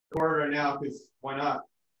Record right now because why not?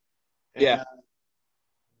 And, Yeah.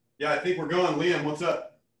 Yeah, I think we're going. Liam, what's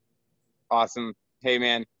up? Awesome. Hey,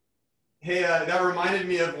 man. Hey, that reminded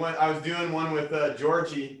me of when I was doing one with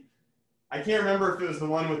Georgie. I can't remember if it was the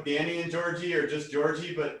one with Danny and Georgie or just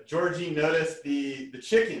Georgie, but Georgie noticed the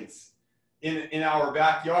chickens in our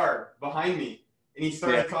backyard behind me, and he Yeah.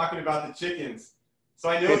 started talking about the chickens. So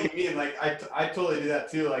I know what you mean. Like I totally do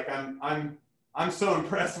that too. Like I'm so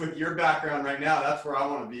impressed with your background right now. That's where I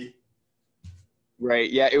want to be.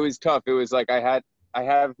 Right. Yeah, it was tough. It was like I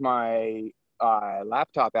have my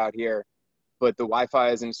laptop out here, but the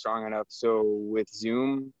Wi-Fi isn't strong enough. So with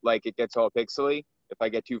Zoom, like it gets all pixely if I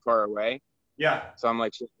get too far away. Yeah. So I'm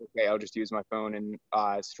like, okay, I'll just use my phone and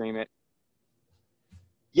stream it.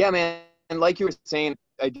 Yeah, man. And like you were saying,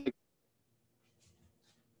 I did,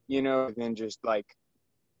 than just like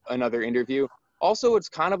another interview. Also, it's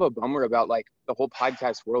kind of a bummer about like the whole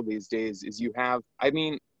podcast world these days is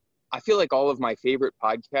I feel like all of my favorite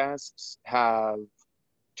podcasts have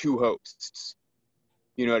two hosts.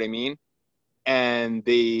 You know what I mean? And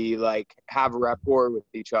they like have a rapport with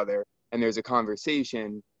each other and there's a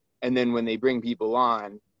conversation. And then when they bring people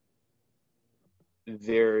on,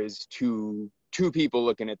 there's two people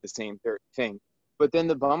looking at the same thing. But then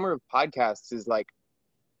the bummer of podcasts is like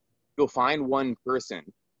you'll find one person.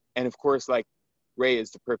 And of course, like Ray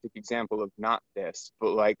is the perfect example of not this,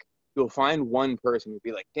 but like you'll find one person who'd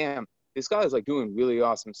be like, damn, this guy's like doing really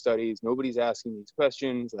awesome studies. Nobody's asking these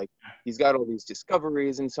questions. Like he's got all these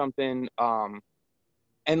discoveries and something.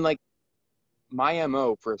 And like my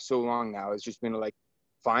MO for so long now has just been to like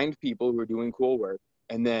find people who are doing cool work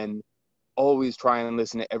and then always try and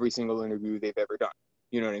listen to every single interview they've ever done.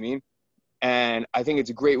 You know what I mean? And I think it's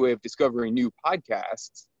a great way of discovering new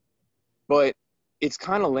podcasts, but it's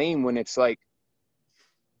kind of lame when it's like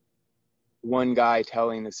one guy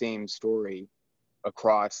telling the same story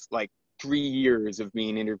across like 3 years of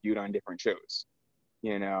being interviewed on different shows,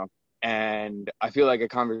 and I feel like a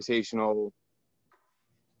conversational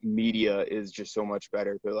media is just so much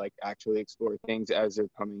better to like actually explore things as they're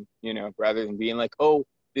coming, rather than being like, oh,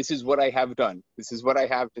 this is what I have done, this is what I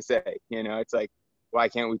have to say. It's like, why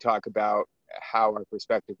can't we talk about how our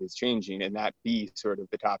perspective is changing and that be sort of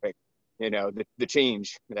the topic, the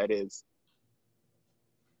change that is.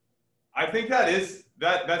 I think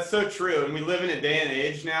that's so true. And we live in a day and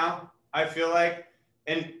age now, I feel like,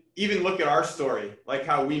 and even look at our story, like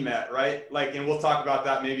how we met, right? Like, and we'll talk about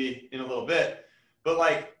that maybe in a little bit, but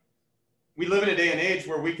like we live in a day and age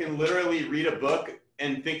where we can literally read a book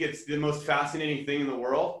and think it's the most fascinating thing in the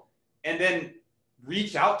world and then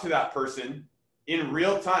reach out to that person in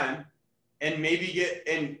real time and maybe get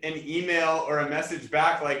an email or a message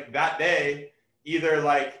back like that day, either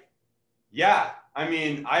like, yeah, I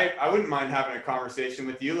mean, I wouldn't mind having a conversation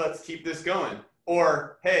with you. Let's keep this going.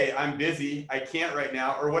 Or, hey, I'm busy. I can't right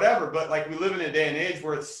now or whatever. But like we live in a day and age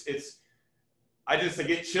where I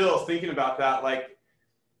get chills thinking about that. Like,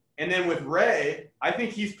 and then with Ray, I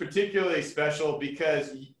think he's particularly special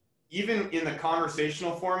because even in the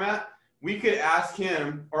conversational format, we could ask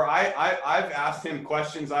him, or I've asked him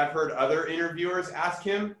questions I've heard other interviewers ask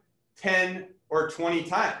him 10 or 20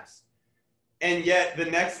 times. And yet the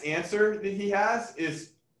next answer that he has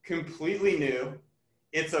is completely new.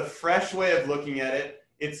 It's a fresh way of looking at it.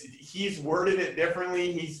 He's worded it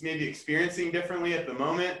differently. He's maybe experiencing differently at the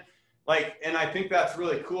moment. Like, and I think that's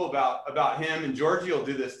really cool about him, and Georgie will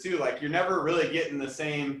do this too. Like, you're never really getting the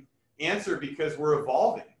same answer because we're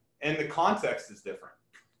evolving and the context is different.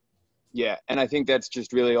 Yeah. And I think that's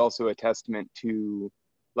just really also a testament to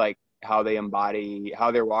like how they're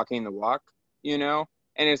walking the walk,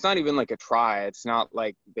 and it's not even like a try. It's not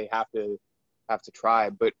like they have to try,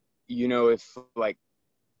 but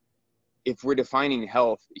if we're defining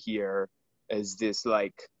health here as this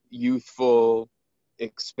like youthful,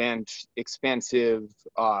 expansive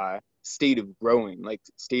state of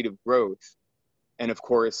growth, and of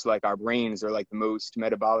course like our brains are like the most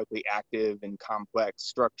metabolically active and complex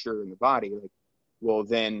structure in the body, like, well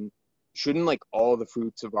then shouldn't like all the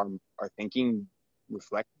fruits of our thinking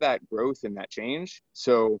reflect that growth and that change?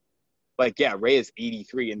 So like, yeah, Ray is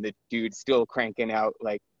 83 and the dude's still cranking out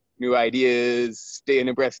like new ideas, staying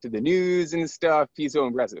abreast of the news and stuff. He's so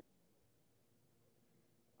impressive.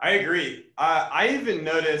 I agree. I even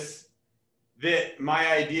notice that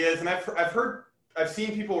my ideas, and I've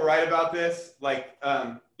seen people write about this, like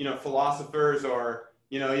philosophers, or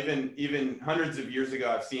even hundreds of years ago,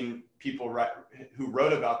 I've seen people who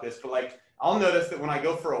wrote about this. But like, I'll notice that when I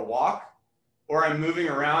go for a walk, or I'm moving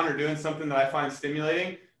around or doing something that I find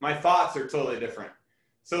stimulating, my thoughts are totally different.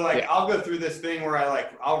 So like, Yeah. I'll go through this thing where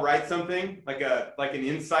I'll write something like an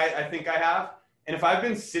insight I think I have, And if I've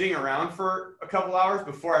been sitting around for a couple hours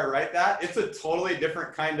before I write that, it's a totally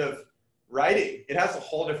different kind of writing. It has a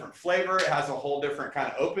whole different flavor. It has a whole different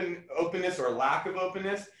kind of openness or lack of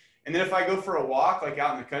openness. And then if I go for a walk, like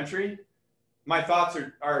out in the country, my thoughts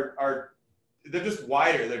are they're just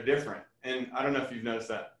wider. They're different. And I don't know if you've noticed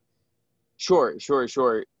that. Sure.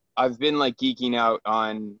 I've been like geeking out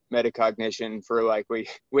on metacognition for like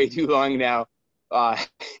way too long now. Uh,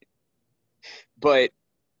 but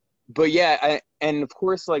yeah, and of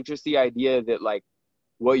course, like just the idea that like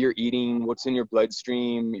what you're eating, what's in your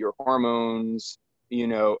bloodstream, your hormones, you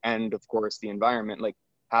know, and of course the environment, like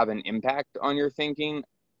have an impact on your thinking.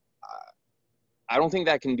 I don't think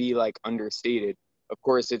that can be like understated. Of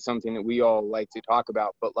course, it's something that we all like to talk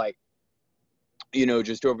about, but like, you know,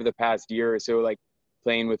 just over the past year or so, like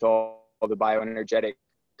playing with all the bioenergetic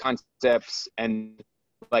concepts and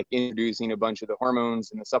like introducing a bunch of the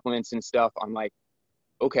hormones and the supplements and stuff, I'm like,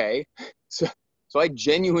 okay, so I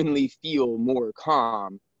genuinely feel more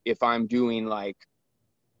calm if I'm doing like,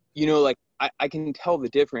 you know, like I can tell the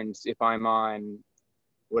difference if I'm on,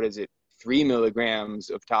 what is it, 3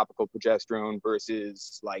 milligrams of topical progesterone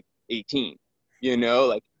versus like 18, you know,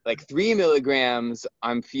 like 3 milligrams,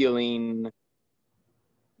 I'm feeling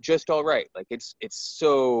just all right. Like it's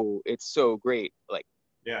so great. Like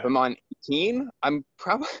Yeah. if I'm on 18, I'm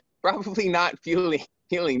probably not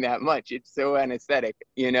feeling that much. It's so anesthetic,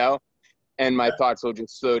 you know, and my thoughts will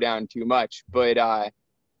just slow down too much. But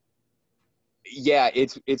yeah,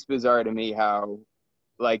 it's bizarre to me how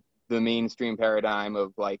like the mainstream paradigm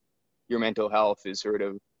of like your mental health is sort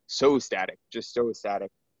of so static, just so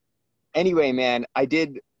static. Anyway, man,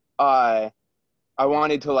 I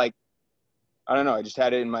wanted to like, I don't know, I just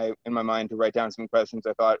had it in my mind to write down some questions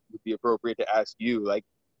I thought would be appropriate to ask you. Like,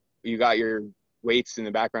 you got your weights in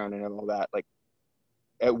the background and all that. Like,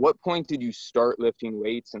 at what point did you start lifting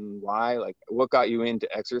weights and why? Like, what got you into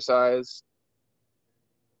exercise?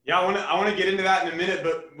 Yeah, I want to get into that in a minute,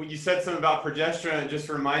 but when you said something about progesterone, it just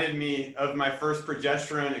reminded me of my first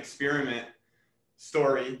progesterone experiment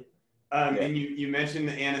story. Yeah. And you mentioned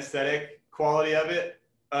the anesthetic quality of it.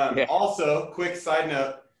 Yeah. Also, quick side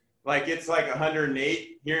note, like it's like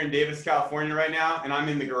 108 here in Davis, California right now, and I'm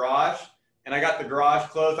in the garage, and I got the garage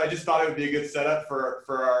closed. I just thought it would be a good setup for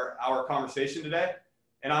our conversation today.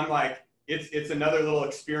 And I'm like, it's another little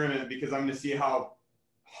experiment because I'm going to see how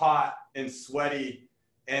hot and sweaty,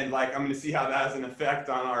 and like I'm going to see how that has an effect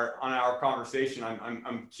on our conversation.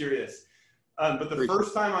 I'm curious. But the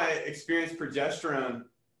first time I experienced progesterone,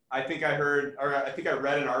 I think I heard, or I think I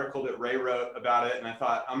read an article that Ray wrote about it, and I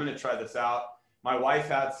thought, I'm going to try this out. My wife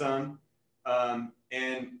had some,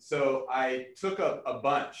 and so I took a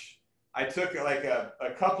bunch. I took like a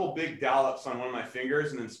couple big dollops on one of my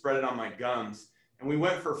fingers and then spread it on my gums. And we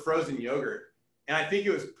went for frozen yogurt. And I think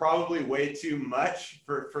it was probably way too much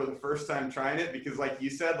for the first time trying it because, like you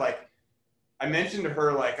said, like I mentioned to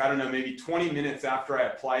her, like, I don't know, maybe 20 minutes after I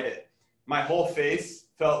applied it, my whole face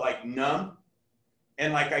felt like numb.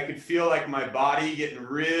 And like I could feel like my body getting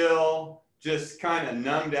real, just kind of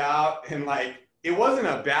numbed out. And like it wasn't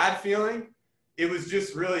a bad feeling. It was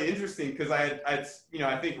just really interesting because I'd, you know,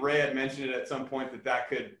 I think Ray had mentioned it at some point that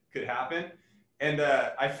could happen. And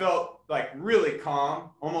I felt like really calm,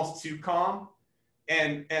 almost too calm,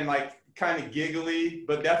 and like kind of giggly,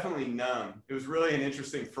 but definitely numb. It was really an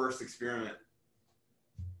interesting first experiment.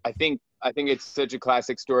 I think it's such a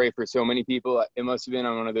classic story for so many people. It must have been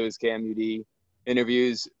on one of those KMUD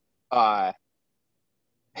interviews where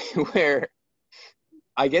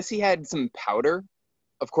I guess he had some powder.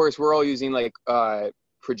 Of course, we're all using like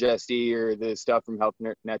Progesti or the stuff from Health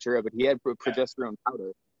Natura, but he had progesterone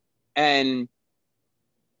powder. And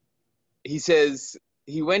he says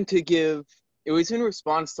he went to give, it was in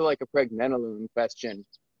response to like a pregnenolone question.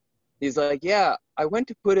 He's like, yeah, I went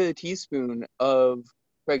to put a teaspoon of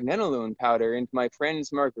pregnenolone powder into my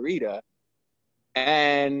friend's margarita,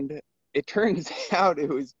 and it turns out it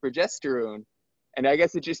was progesterone. And I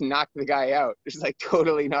guess it just knocked the guy out. Just like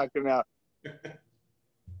totally knocked him out.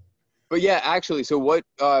 But yeah, actually, so what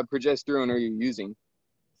progesterone are you using?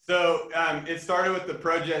 So it started with the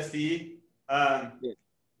Progesti,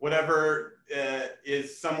 whatever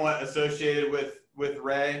is somewhat associated with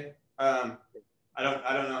Ray. I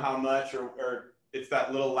don't know how much, or it's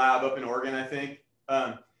that little lab up in Oregon, I think.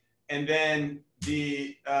 And then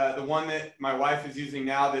the one that my wife is using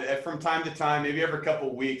now, that from time to time, maybe every couple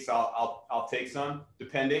of weeks, I'll take some,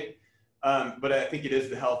 depending. But I think it is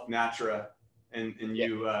the Health Natura, and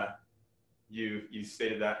you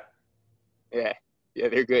stated that. Yeah,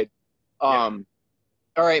 they're good. All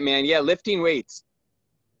right, man. Yeah, lifting weights.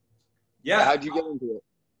 Yeah. How'd you get into it?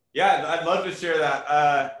 Yeah, I'd love to share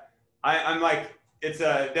that. I'm like, it's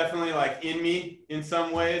definitely like in me in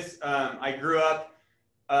some ways. I grew up,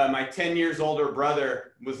 my 10 years older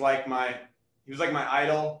brother was like he was like my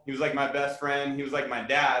idol. He was like my best friend. He was like my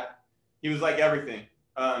dad. He was like everything.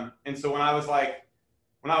 And so when I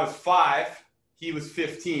was 5, he was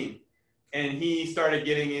 15, and he started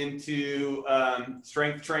getting into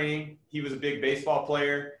strength training. He was a big baseball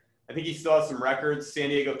player. I think he still has some records, San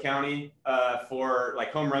Diego County, for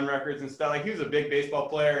like home run records and stuff. Like, he was a big baseball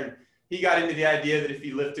player, and he got into the idea that if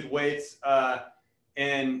he lifted weights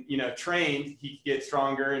and trained, he could get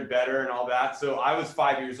stronger and better and all that. So I was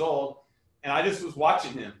 5 years old, and I just was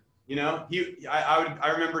watching him.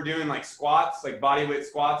 I remember doing like squats, like body weight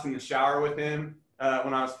squats in the shower with him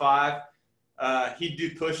when I was 5. He'd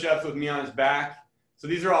do push-ups with me on his back. So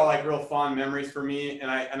these are all like real fond memories for me. And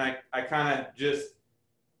I kind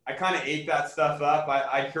of ate that stuff up.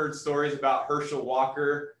 I heard stories about Herschel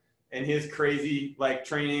Walker and his crazy like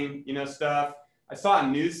training, stuff. I saw a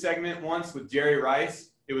news segment once with Jerry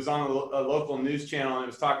Rice. It was on a local news channel, and it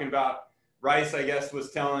was talking about Rice, I guess,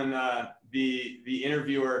 was telling the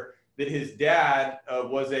interviewer that his dad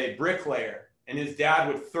was a bricklayer, and his dad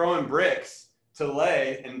would throw him bricks to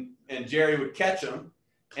lay, and Jerry would catch them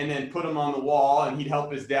and then put them on the wall, and he'd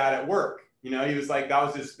help his dad at work. He was like,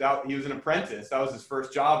 he was an apprentice. That was his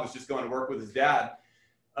first job, was just going to work with his dad.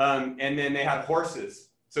 And then they had horses,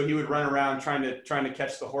 so he would run around trying to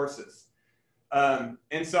catch the horses.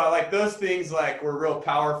 And so like those things like were real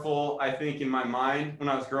powerful, I think, in my mind when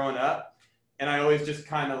I was growing up. And I always just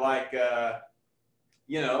kind of like, I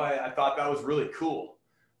thought that was really cool.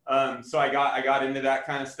 So I got into that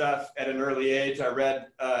kind of stuff at an early age. I read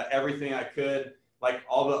everything I could, like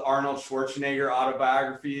all the Arnold Schwarzenegger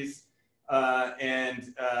autobiographies. I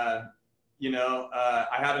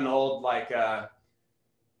had an old, like, I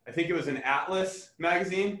think it was an Atlas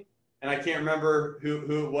magazine, and I can't remember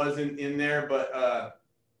who it was in there, but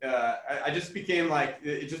I just became like,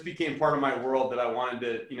 it just became part of my world that I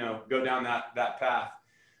wanted to, go down that path.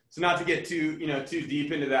 So not to get too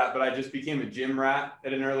deep into that, but I just became a gym rat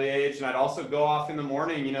at an early age. And I'd also go off in the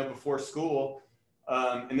morning, before school.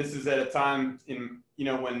 And this is at a time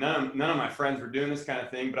when none of my friends were doing this kind of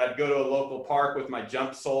thing, but I'd go to a local park with my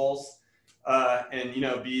jump soles, and,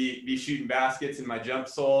 be shooting baskets in my jump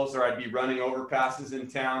soles, or I'd be running overpasses in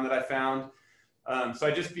town that I found. So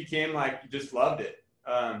I just became like, just loved it.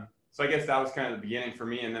 So I guess that was kind of the beginning for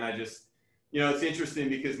me. And then I just, it's interesting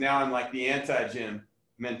because now I'm like the anti-gym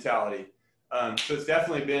mentality. So it's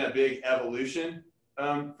definitely been a big evolution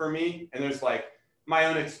for me. And there's like my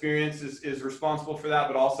own experience is responsible for that,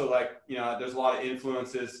 but also like, there's a lot of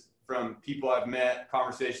influences from people I've met,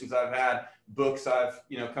 conversations I've had, books I've,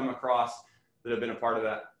 come across that have been a part of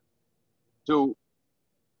that. So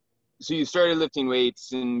you started lifting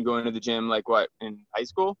weights and going to the gym, like what, in high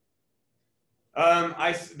school?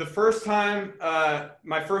 The first time,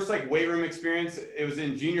 my first like weight room experience, it was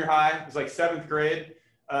in junior high. It was like 7th grade.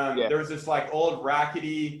 There was this like old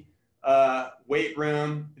rackety weight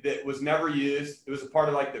room that was never used. It was a part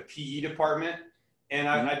of like the PE department. And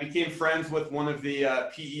I became friends with one of the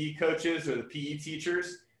PE coaches or the PE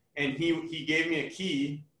teachers. And he gave me a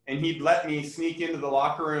key, and he'd let me sneak into the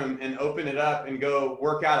locker room and open it up and go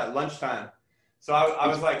work out at lunchtime. So I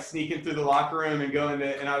was like sneaking through the locker room and going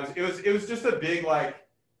to, and it was just a big, like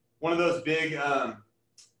one of those big,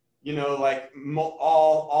 like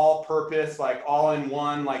all purpose, like all in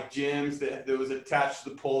one, like gyms that was attached to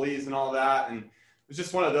the pulleys and all that. And it was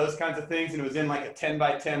just one of those kinds of things. And it was in like a 10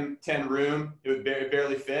 by 10 room. It would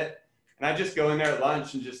barely fit. And I just go in there at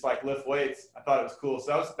lunch and just like lift weights. I thought it was cool.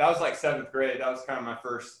 So that was like 7th grade. That was kind of my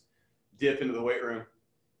first dip into the weight room.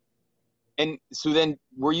 And so then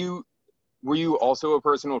were you also a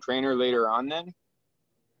personal trainer later on then?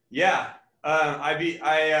 Yeah.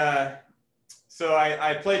 So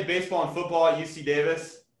I played baseball and football at UC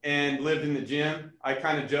Davis and lived in the gym. I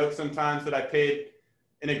kind of joke sometimes that I paid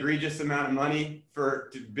an egregious amount of money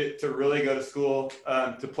to really go to school,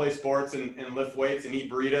 to play sports and lift weights and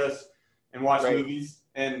eat burritos and watch movies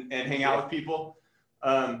and hang out with people.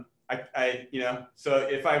 So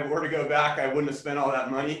if I were to go back, I wouldn't have spent all that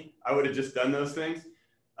money. I would have just done those things.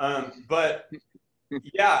 But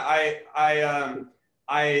yeah, I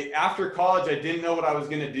after college, I didn't know what I was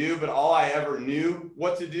going to do, but all I ever knew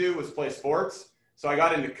what to do was play sports. So I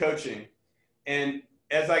got into coaching. And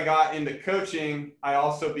as I got into coaching, I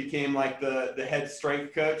also became like the head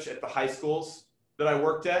strength coach at the high schools that I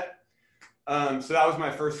worked at. So that was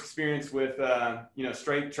my first experience with,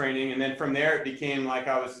 strength training. And then from there, it became like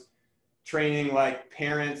I was training like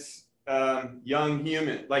parents, young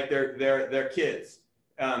human, like their kids.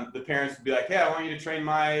 The parents would be like, hey, I want you to train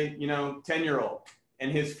my, 10-year-old.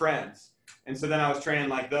 and his friends. And so then I was training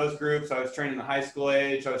like those groups. I was training the high school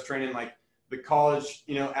age. I was training like the college,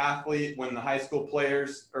 athlete when the high school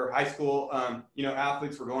players or high school,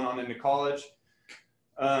 athletes were going on into college.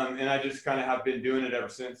 And I just kind of have been doing it ever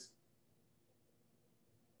since.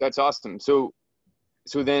 That's awesome. So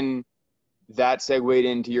then that segued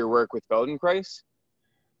into your work with Feldenkrais?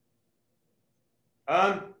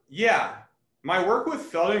 Yeah, my work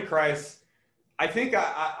with Feldenkrais, I think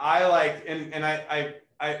I like, and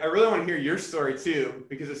I really want to hear your story too,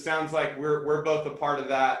 because it sounds like we're both a part of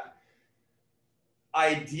that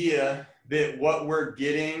idea that what we're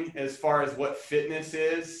getting as far as what fitness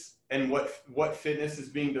is and what fitness is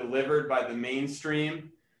being delivered by the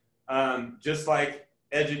mainstream, just like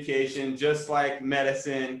education, just like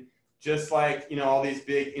medicine, just like, all these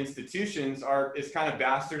big institutions is kind of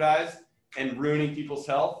bastardized and ruining people's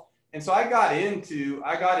health. And so I got into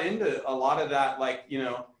a lot of that, like,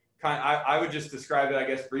 I would just describe it, I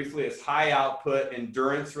guess, briefly as high output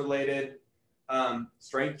endurance related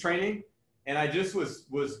strength training. And I just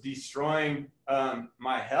was destroying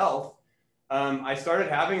my health. I started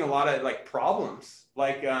having a lot of like problems,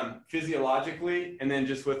 like physiologically, and then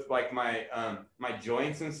just with like my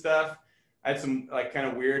joints and stuff. I had some like kind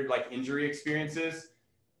of weird like injury experiences,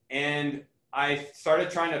 and I started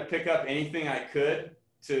trying to pick up anything I could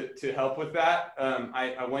to help with that.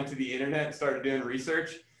 I went to the internet and started doing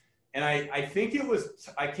research, and I think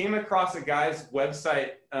I came across a guy's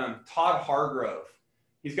website, Todd Hargrove.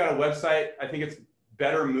 He's got a website, I think it's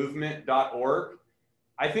bettermovement.org.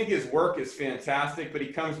 I think his work is fantastic, but he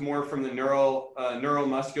comes more from the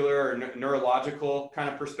neuromuscular or neurological kind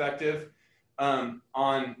of perspective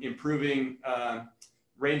on improving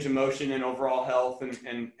range of motion and overall health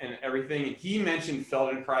and everything. And he mentioned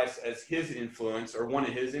Feldenkrais as his influence or one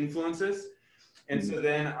of his influences. And so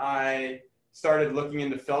then I started looking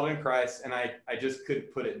into Feldenkrais, and I just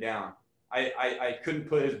couldn't put it down. I couldn't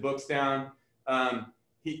put his books down.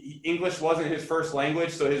 English wasn't his first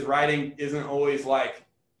language, so his writing isn't always like,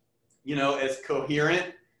 as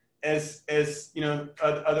coherent as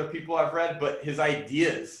other people I've read, but his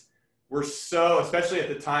ideas were so, especially at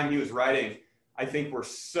the time he was writing, I think were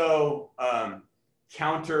so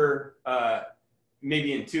counter,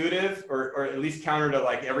 maybe intuitive, or at least counter to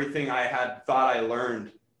like everything I had thought I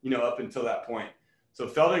learned, up until that point. So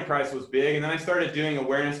Feldenkrais was big, and then I started doing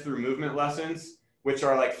awareness through movement lessons, which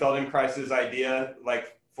are like Feldenkrais's idea,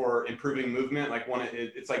 like for improving movement. Like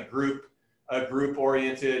it's like group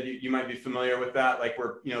oriented. You might be familiar with that, like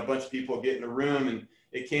where, a bunch of people get in a room, and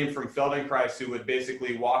it came from Feldenkrais, who would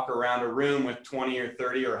basically walk around a room with 20 or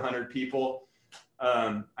 30 or 100 people.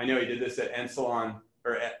 I know he did this at Esalen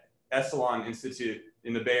Institute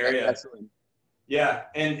in the Bay Area. Excellent. Yeah.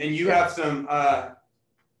 And you have some,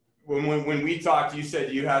 when we talked, you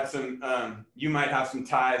said you had some, you might have some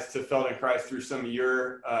ties to Feldenkrais through some of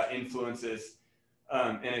your influences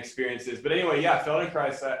and experiences. But anyway, yeah,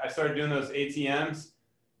 Feldenkrais, I started doing those ATMs,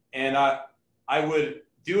 and I would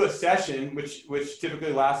do a session, which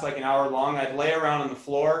typically lasts like an hour long. I'd lay around on the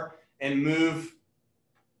floor and move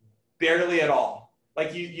barely at all.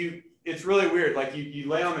 Like it's really weird. Like you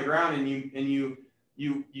lay on the ground and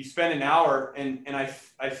you spend an hour, and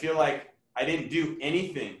I feel like I didn't do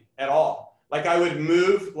anything at all. Like I would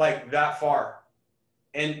move like that far,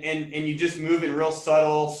 and you just move in real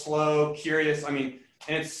subtle, slow, curious. I mean,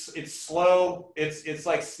 and it's slow. It's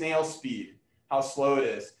like snail speed, how slow it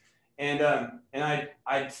is. And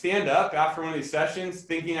I'd stand up after one of these sessions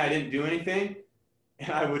thinking I didn't do anything,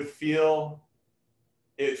 and I would feel,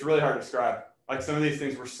 it's really hard to describe. Like some of these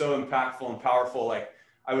things were so impactful and powerful. Like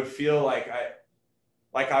I would feel like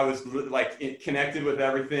I was like connected with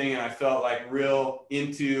everything, and I felt like real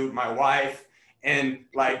into my wife, and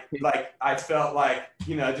like I felt like,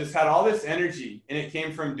 just had all this energy, and it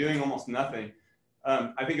came from doing almost nothing.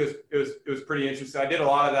 I think it was pretty interesting. I did a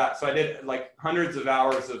lot of that. So I did like hundreds of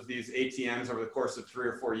hours of these ATMs over the course of 3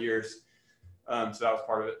 or 4 years. So that was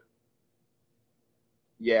part of it.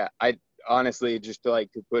 Yeah, I honestly just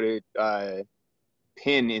like to put a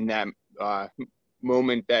pin in that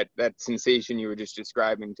moment, that sensation you were just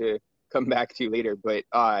describing, to come back to later. But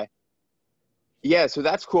yeah, so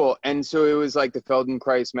that's cool. And so it was like the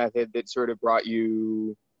Feldenkrais method that sort of brought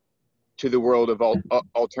you to the world of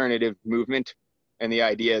alternative movement, and the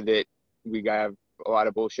idea that we have a lot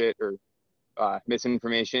of bullshit or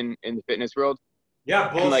misinformation in the fitness world.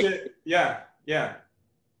 Yeah, bullshit. Yeah.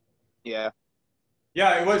 It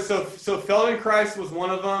was. So Feldenkrais was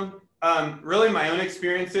one of them. Really, my own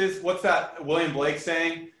experiences. What's that William Blake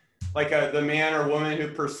saying? Like the man or woman who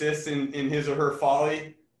persists in his or her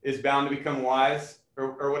folly is bound to become wise,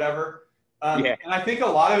 or whatever. Yeah. And I think a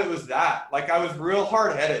lot of it was that. Like I was real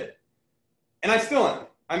hard headed, and I still am.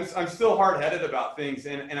 I'm still hard headed about things,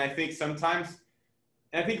 and I think sometimes,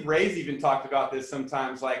 and I think Ray's even talked about this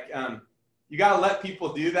sometimes. Like you got to let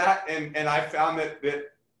people do that, and I found that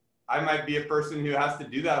I might be a person who has to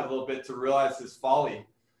do that a little bit to realize his folly.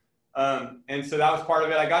 And so that was part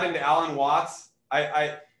of it. I got into Alan Watts.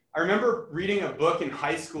 I remember reading a book in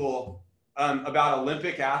high school about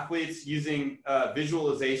Olympic athletes using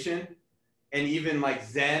visualization and even like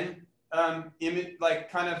Zen image, like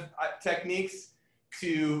kind of techniques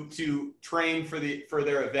to train for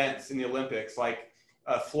their events in the Olympics, like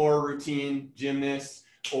floor routine gymnasts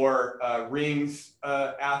or rings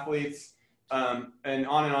athletes, and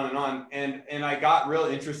on and on and on. And I got real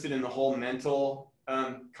interested in the whole mental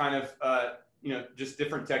kind of just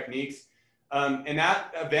different techniques. And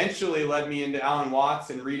that eventually led me into Alan Watts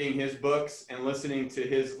and reading his books and listening to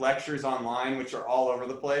his lectures online, which are all over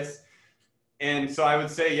the place. And so I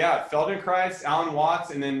would say, yeah, Feldenkrais, Alan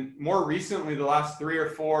Watts, and then more recently, the last 3 or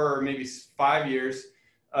 4 or maybe 5 years,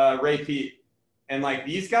 Ray Peat. And like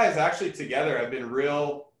these guys actually together have been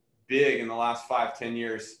real big in the last 5-10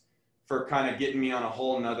 years for kind of getting me on a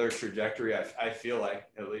whole nother trajectory. I feel like,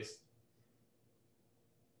 at least.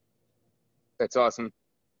 That's awesome.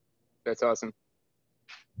 That's awesome.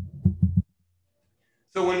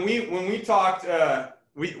 So when we talked,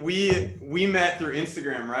 we met through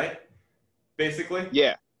Instagram, right? Basically.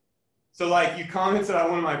 Yeah. So like you commented on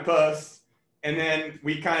one of my posts, and then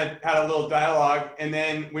we kind of had a little dialogue, and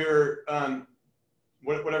then we were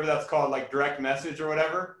whatever that's called, like direct message or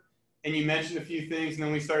whatever. And you mentioned a few things, and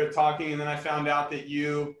then we started talking, and then I found out that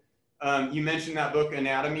you mentioned that book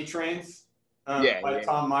Anatomy Trains by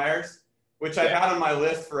Tom Myers, which I've had on my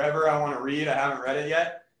list forever. I want to read. I haven't read it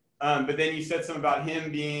yet. But then you said something about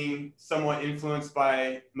him being somewhat influenced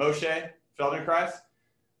by Moshe Feldenkrais.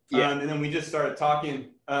 And then we just started talking.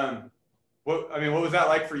 What was that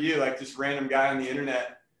like for you? Like just random guy on the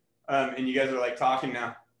internet, and you guys are like talking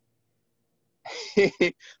now.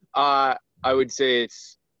 I would say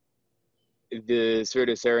it's the sort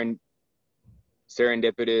of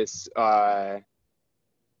serendipitous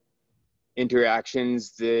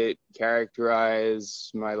interactions that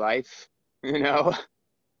characterize my life.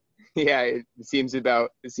 Yeah, it seems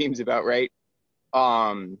about right.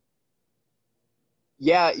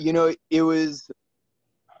 Yeah, it was.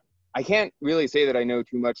 I can't really say that I know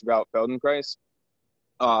too much about Feldenkrais,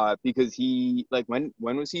 because he, like, when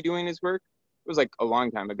was he doing his work? It was like a long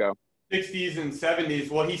time ago. 60s and 70s.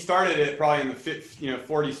 Well, he started it probably in the 40s,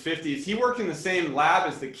 50s. He worked in the same lab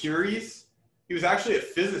as the Curies. He was actually a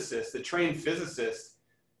physicist, a trained physicist,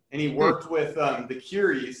 and he worked with the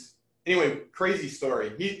Curies. Anyway, crazy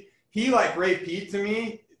story. He like Ray Peat to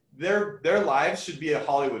me. Their lives should be a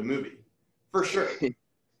Hollywood movie, for sure.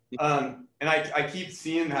 And I keep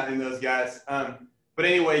seeing that in those guys. But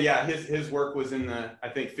anyway, yeah, his work was in the, I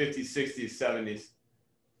think, 50s, 60s, 70s.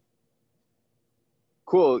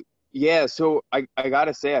 Cool. Yeah, so I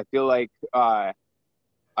gotta say, I feel like I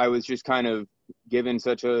was just kind of given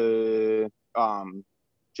such a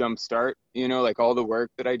jump start, like all the work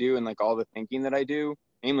that I do and like all the thinking that I do,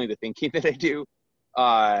 mainly the thinking that I do.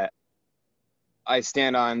 I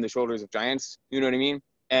stand on the shoulders of giants, you know what I mean?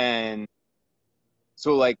 And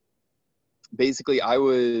so like basically I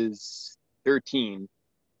was 13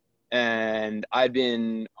 and I'd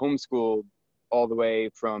been homeschooled all the way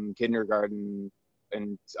from kindergarten,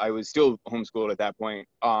 and I was still homeschooled at that point.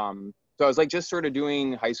 So I was like just sort of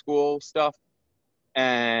doing high school stuff,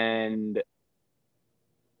 and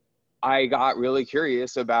I got really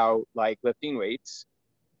curious about like lifting weights.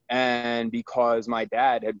 And because my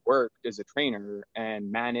dad had worked as a trainer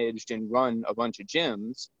and managed and run a bunch of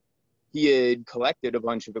gyms, he had collected a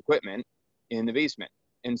bunch of equipment in the basement.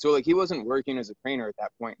 And so like he wasn't working as a trainer at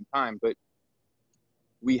that point in time, but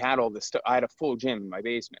we had all this stuff. I had a full gym in my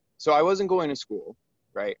basement. So I wasn't going to school,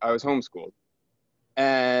 right? I was homeschooled.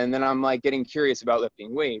 And then I'm like getting curious about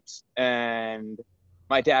lifting weights. And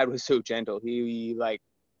my dad was so gentle. He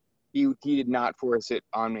did not force it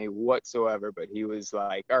on me whatsoever, but he was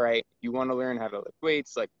like, all right, you want to learn how to lift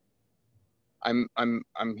weights? Like I'm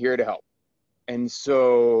here to help. And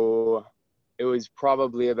so it was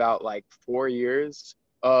probably about like 4 years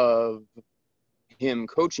of him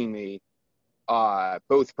coaching me,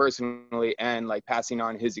 both personally and like passing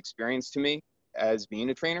on his experience to me as being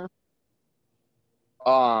a trainer.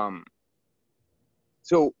 So,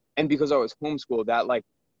 and because I was homeschooled, that like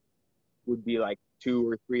would be like 2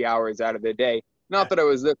 or 3 hours out of the day. Not that I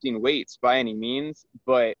was lifting weights by any means,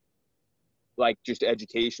 but like just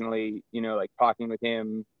educationally, like talking with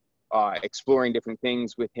him, exploring different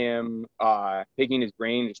things with him, picking his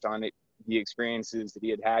brain just on it, the experiences that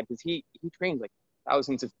he had because he trained like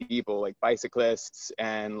thousands of people, like bicyclists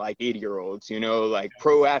and like 80-year-olds, you know, like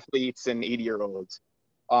pro athletes and 80-year-olds.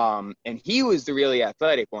 And he was the really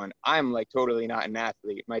athletic one. I'm like totally not an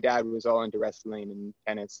athlete. My dad was all into wrestling and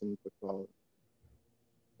tennis and football,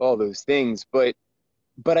 all those things. But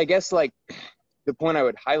I guess like the point I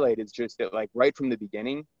would highlight is just that like right from the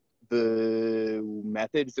beginning, the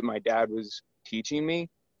methods that my dad was teaching me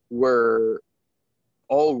were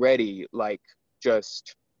already like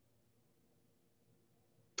just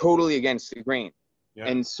totally against the grain. Yeah.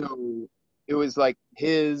 And so it was like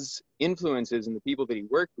his influences and the people that he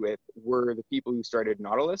worked with were the people who started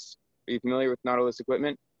Nautilus. Are you familiar with Nautilus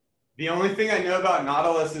equipment? The only thing I know about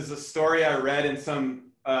Nautilus is a story I read in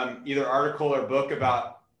some either article or book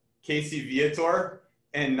about Casey Viator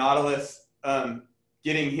and Nautilus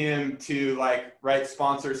getting him to like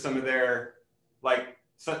sponsor some of their like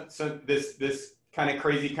this kind of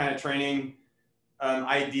crazy kind of training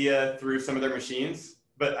idea through some of their machines.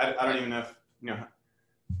 But I don't even know if you know.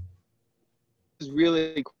 It was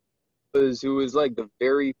really cool because it was like the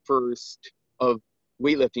very first of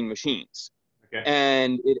weightlifting machines. Okay.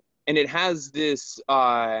 And it has this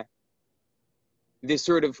this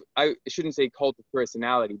sort of, I shouldn't say cult of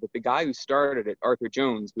personality, but the guy who started it, Arthur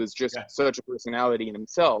Jones, was just such a personality in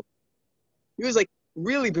himself. He was like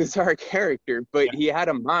really bizarre character, but he had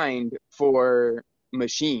a mind for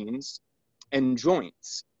machines and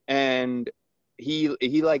joints. And he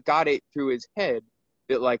like got it through his head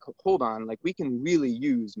that like, hold on, like we can really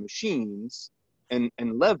use machines and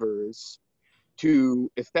levers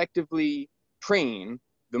to effectively train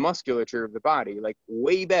the musculature of the body, like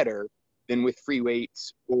way better than with free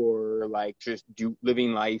weights or like just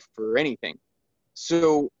living life or anything.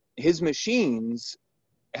 So his machines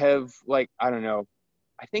have like, I don't know,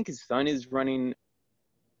 I think his son is running,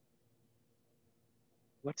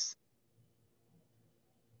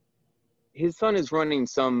 his son is running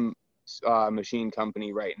some machine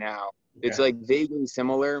company right now. Okay. It's like vaguely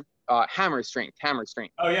similar, Hammer Strength.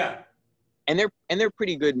 Oh yeah. And they're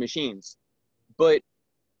pretty good machines. But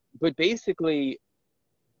basically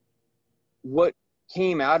what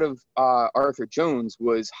came out of Arthur Jones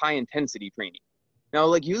was high intensity training. Now,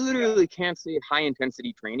 like you literally can't say high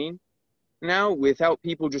intensity training now without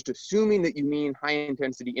people just assuming that you mean high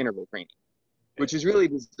intensity interval training, which is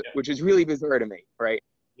really bizarre to me, right?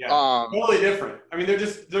 Yeah, totally different. I mean,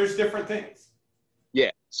 there's different things. Yeah.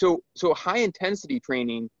 So high intensity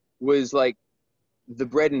training was like the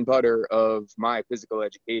bread and butter of my physical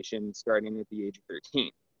education starting at the age of 13.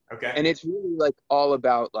 Okay. And it's really like all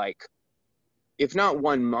about like, if not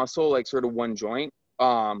one muscle, like sort of one joint,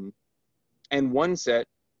 and one set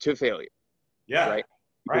to failure. Yeah.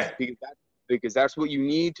 Right. Because that's what you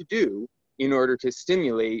need to do in order to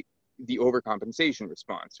stimulate the overcompensation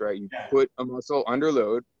response, right? You put a muscle under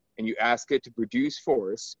load and you ask it to produce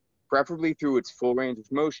force, preferably through its full range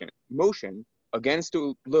of motion against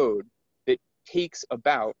a load that takes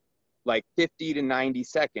about like 50 to 90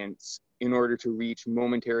 seconds in order to reach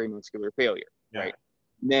momentary muscular failure, right?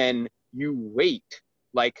 Then you wait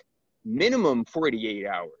like minimum 48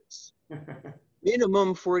 hours.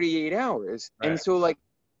 Minimum 48 hours. Right. And so like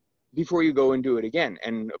before you go and do it again.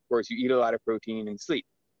 And of course you eat a lot of protein and sleep.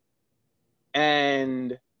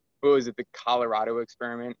 And what was it, the Colorado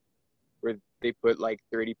experiment where they put like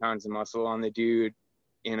 30 pounds of muscle on the dude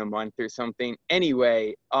in a month or something?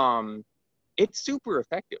 Anyway, it's super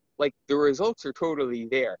effective. Like the results are totally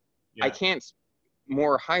there. I can't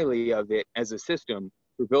more highly of it as a system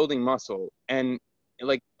for building muscle and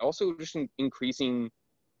like also just increasing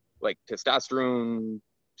like testosterone,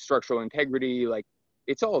 structural integrity, like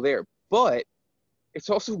it's all there, but it's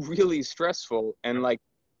also really stressful. And like,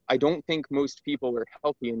 I don't think most people are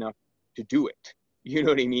healthy enough to do it. You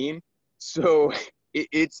know what I mean? So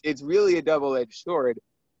it's really a double-edged sword.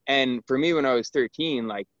 And for me, when I was 13,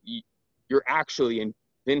 like you're actually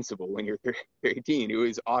invincible when you're 13. It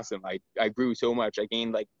was awesome. I grew so much. I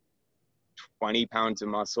gained like 20 pounds of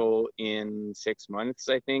muscle in 6 months,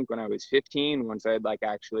 I think, when I was 15, once I'd like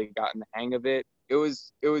actually gotten the hang of it. It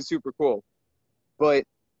was super cool. But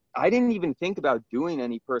I didn't even think about doing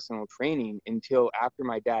any personal training until after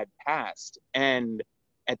my dad passed. And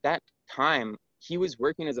at that time, he was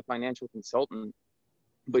working as a financial consultant,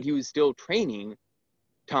 but he was still training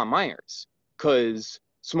Tom Myers because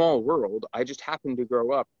small world, I just happened to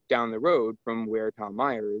grow up down the road from where Tom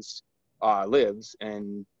Myers lives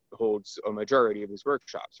and holds a majority of his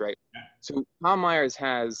workshops, right? Yeah. So Tom Myers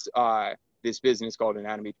has this business called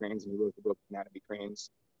Anatomy Trains, and he wrote the book Anatomy Trains.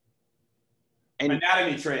 And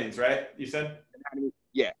Anatomy Trains, right? You said? Anatomy,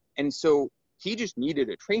 yeah. And so he just needed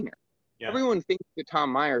a trainer. Yeah. everyone thinks that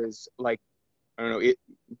Tom Myers, like, I don't know,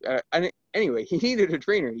 anyway, he needed a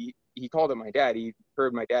trainer. He called up my dad. He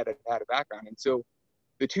heard my dad had a background. And so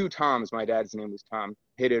the two Toms, my dad's name was Tom,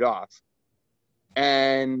 hit it off.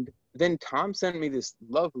 And then Tom sent me this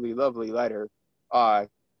lovely, lovely letter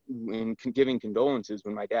giving condolences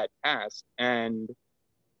when my dad passed, and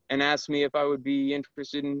asked me if I would be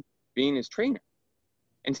interested in being his trainer.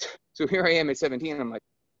 And so here I am at 17. I'm like,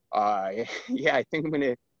 yeah, I think I'm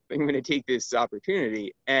gonna take this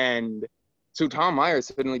opportunity. And so Tom Myers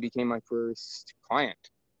suddenly became my first client.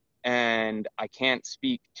 And I can't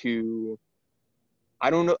speak to, I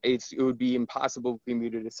don't know, it would be impossible for me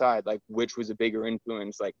to decide like which was a bigger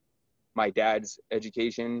influence, like my dad's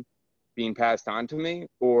education being passed on to me,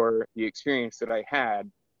 or the experience that I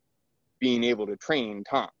had being able to train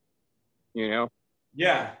Tom, you know?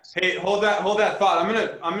 Yeah. Hey, hold that thought.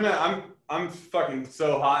 I'm fucking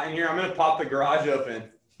so hot in here. I'm gonna pop the garage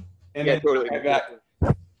open and Yeah, then totally. come right back.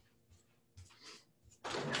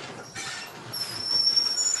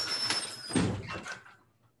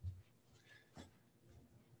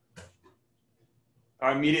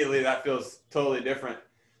 Immediately, that feels totally different.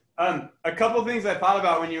 A couple things I thought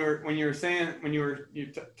about when you were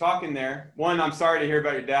talking there. One, I'm sorry to hear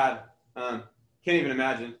about your dad. Can't even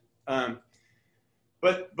imagine. But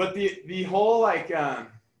the whole like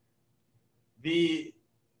the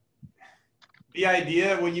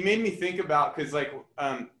idea. Well, you made me think about, because like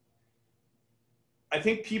I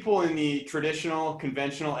think people in the traditional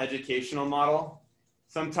conventional educational model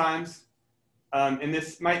sometimes, and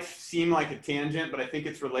this might seem like a tangent, but I think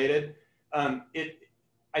it's related.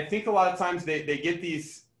 I think a lot of times they get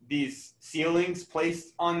these ceilings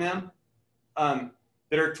placed on them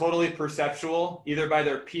that are totally perceptual, either by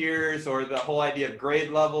their peers or the whole idea of grade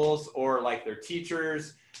levels, or like their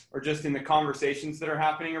teachers, or just in the conversations that are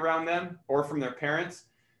happening around them, or from their parents.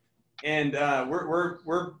 And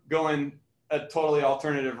we're going a totally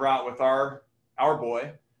alternative route with our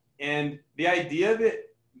boy, and the idea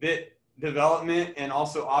that development and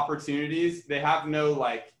also opportunities, they have no,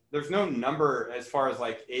 like, there's no number as far as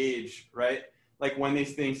like age, right? Like when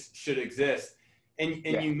these things should exist. And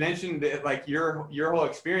Yeah. you mentioned that like your whole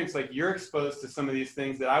experience, like you're exposed to some of these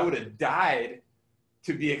things that I would have died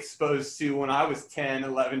to be exposed to when I was 10,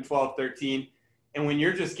 11, 12, 13. And when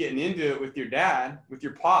you're just getting into it with your dad, with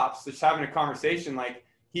your pops, just having a conversation, like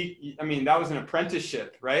I mean, that was an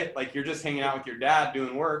apprenticeship, right? Like you're just hanging out with your dad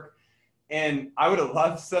doing work. And I would have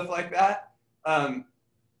loved stuff like that.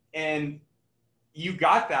 And you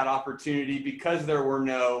got that opportunity because there were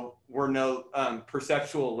no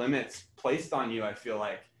perceptual limits placed on you. I feel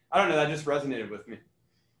like, I don't know, that just resonated with me.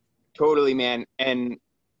 Totally, man. And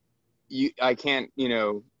I can't,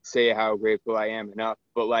 say how grateful I am enough,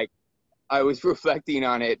 but like I was reflecting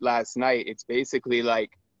on it last night. It's basically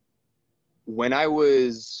like when I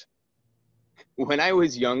was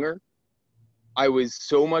younger, I was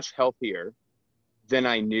so much healthier than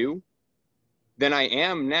I knew, than I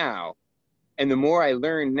am now. And the more I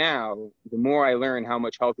learn now, the more I learn how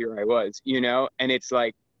much healthier I was, And it's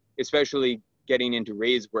like, especially getting into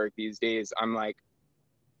Ray's work these days, I'm like,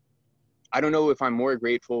 I don't know if I'm more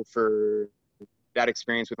grateful for that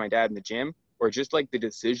experience with my dad in the gym, or just like the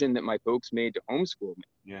decision that my folks made to homeschool me.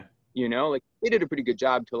 Yeah. Like they did a pretty good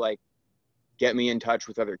job to like get me in touch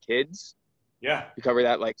with other kids. Yeah. To cover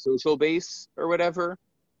that like social base or whatever.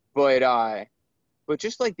 But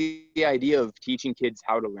just like the idea of teaching kids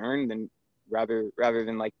how to learn, then rather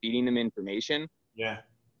than like feeding them information. Yeah.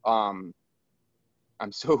 I'm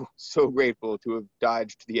so grateful to have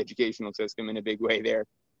dodged the educational system in a big way there.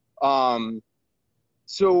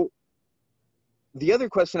 So the other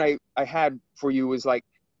question I had for you was like,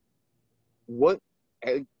 what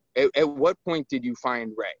at what point did you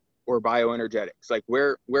find Ray or bioenergetics? Like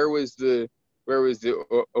where was the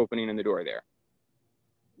opening in the door there?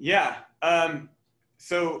 Yeah.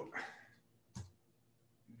 So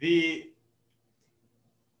the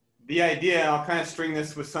idea, and I'll kind of string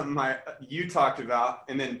this with something you talked about,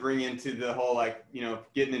 and then bring into the whole, like,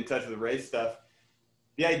 getting in touch with the race stuff.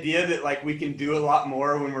 The idea that like we can do a lot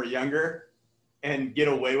more when we're younger and get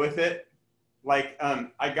away with it. Like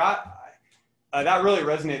that really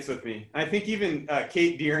resonates with me. And I think even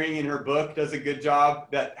Kate Deering in her book does a good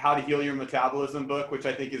job, that How to Heal Your Metabolism book, which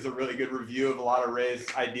I think is a really good review of a lot of Ray's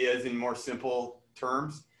ideas in more simple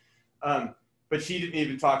terms. But she didn't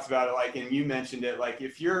even talks about it, like, and you mentioned it, like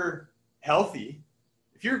if you're healthy,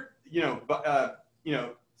 if you're,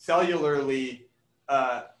 cellularly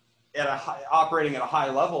operating at a high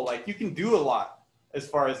level, like you can do a lot as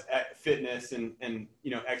far as fitness and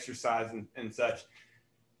exercise and such,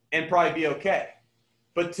 and probably be okay.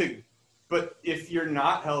 But but if you're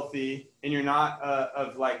not healthy and you're not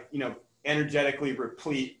of like, energetically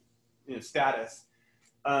replete, status,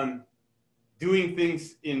 doing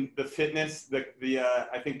things in the fitness,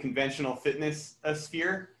 I think conventional fitness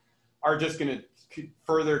sphere are just going to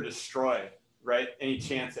further destroy, right, any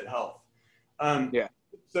chance at health. Yeah.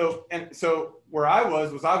 So where I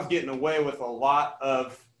was getting away with a lot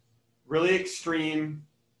of really extreme,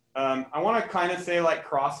 I want to kind of say like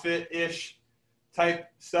CrossFit-ish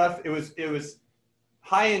type stuff. It was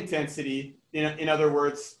high intensity. In other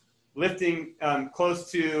words, lifting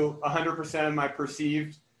close to 100% of my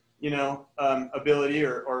perceived, ability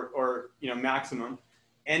or maximum,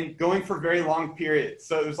 and going for very long periods.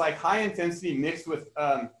 So it was like high intensity mixed with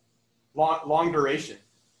long duration.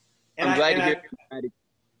 And I'm glad to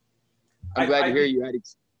hear you had.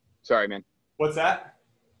 Sorry, man. What's that?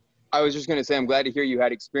 I was just gonna say I'm glad to hear you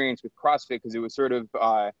had experience with CrossFit, because it was sort of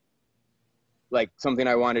like something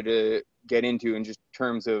I wanted to get into in just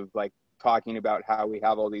terms of like talking about how we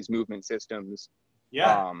have all these movement systems.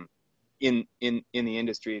 Yeah. In the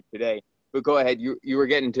industry today. But go ahead. You were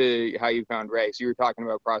getting to how you found Ray. So you were talking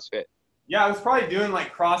about CrossFit. Yeah, I was probably doing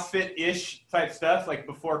like CrossFit-ish type stuff, like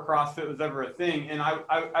before CrossFit was ever a thing. And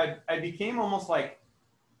I became almost like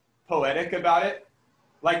poetic about it.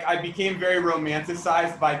 Like I became very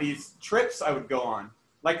romanticized by these trips I would go on.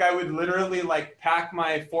 Like I would literally like pack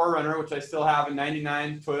my 4Runner, which I still have, a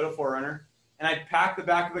 99 Toyota 4Runner. And I'd pack the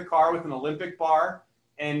back of the car with an Olympic bar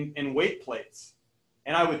and weight plates.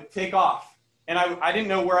 And I would take off. And I didn't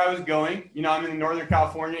know where I was going. I'm in the Northern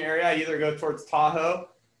California area. I either go towards Tahoe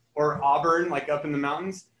or Auburn, like up in the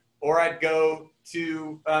mountains, or I'd go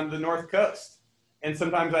to the North Coast. And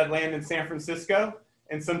sometimes I'd land in San Francisco,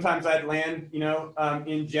 and sometimes I'd land,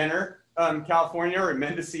 in Jenner, California, or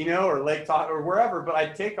Mendocino, or Lake Tahoe, or wherever. But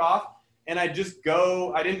I'd take off, and I'd just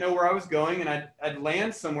go. I didn't know where I was going, and I'd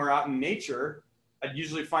land somewhere out in nature. I'd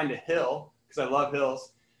usually find a hill, because I love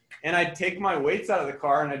hills. And I'd take my weights out of the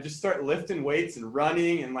car, and I'd just start lifting weights and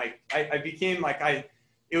running. And like, I became like,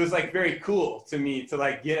 it was like very cool to me to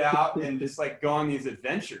like get out and just like go on these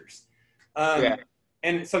adventures. Yeah.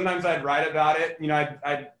 And sometimes I'd write about it.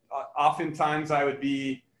 Oftentimes I would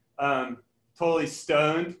be totally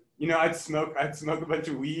stoned. I'd smoke a bunch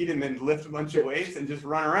of weed and then lift a bunch of weights and just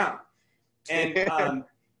run around.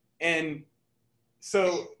 And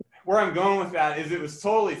so where I'm going with that is it was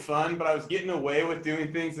totally fun, but I was getting away with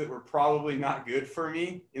doing things that were probably not good for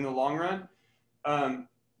me in the long run,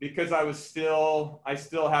 because I still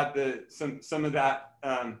had some of that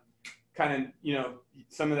kind of,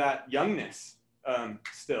 some of that youngness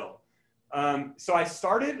still. So I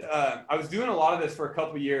started, I was doing a lot of this for a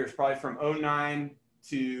couple of years, probably from 09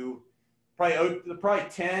 to probably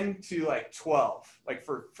 10 to like 12, like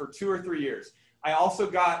for 2 or 3 years. I also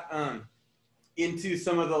got into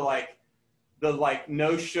some of the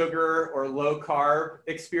no sugar or low carb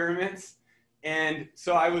experiments. And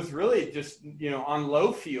so I was really just, on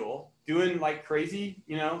low fuel, doing like crazy,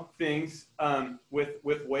 things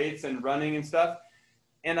with weights and running and stuff.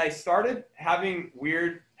 And I started having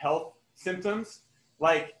weird health symptoms,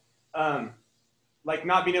 like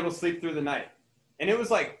not being able to sleep through the night. And it was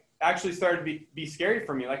like actually started to be scary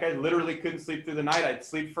for me. Like I literally couldn't sleep through the night. I'd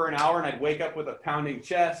sleep for an hour and I'd wake up with a pounding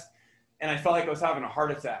chest, and I felt like I was having a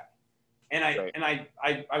heart attack. And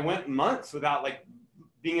I went months without like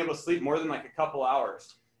being able to sleep more than like a couple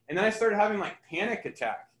hours. And then I started having like panic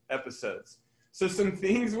attack episodes. So some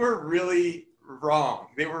things were really wrong.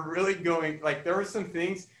 They were really going, like there were some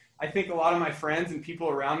things, I think a lot of my friends and people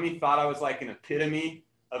around me thought I was like an epitome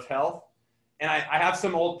of health. And I have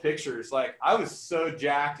some old pictures. Like I was so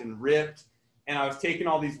jacked and ripped, and I was taking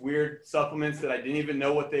all these weird supplements that I didn't even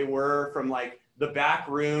know what they were, from like the back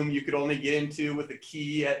room you could only get into with a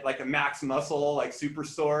key at like a Max Muscle, like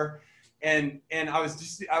superstore. And I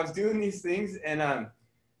was doing these things, and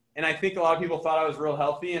I think a lot of people thought I was real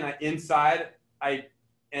healthy, and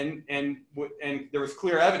there was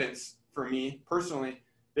clear evidence for me personally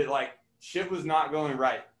that like shit was not going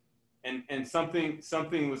right, and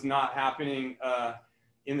something was not happening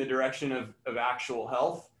in the direction of actual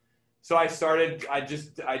health. So I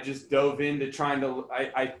just dove into trying to,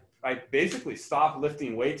 I basically stopped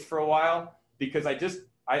lifting weights for a while, because I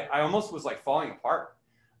almost was like falling apart.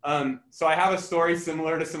 So I have a story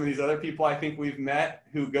similar to some of these other people I think we've met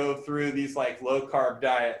who go through these like low carb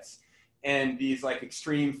diets and these like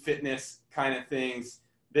extreme fitness kind of things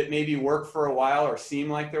that maybe work for a while or seem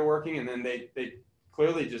like they're working, and then they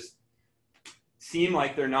clearly just seem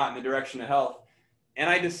like they're not in the direction of health. And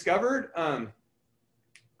I discovered,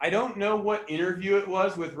 I don't know what interview it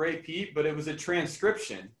was with Ray Peat, but it was a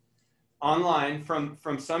transcription online from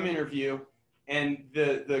some interview. and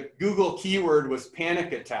the Google keyword was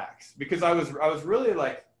panic attacks, because I was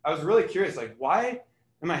really curious, like, why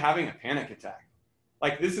am I having a panic attack?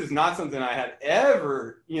 Like, this is not something I had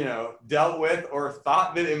ever, dealt with or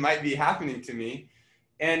thought that it might be happening to me.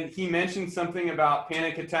 And he mentioned something about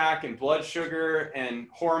panic attack and blood sugar and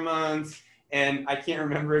hormones, and I can't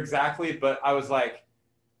remember exactly, but I was like,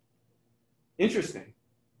 interesting.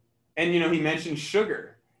 And he mentioned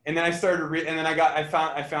sugar, and then I started and then I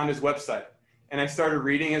found his website, and I started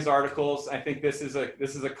reading his articles. I think this is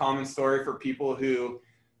a common story for people who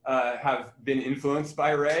have been influenced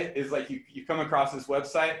by Ray. Is like you come across this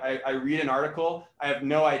website, I read an article, I have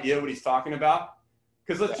no idea what he's talking about,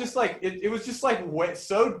 because it's just like it was just like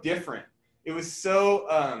so different. It was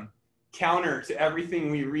so counter to everything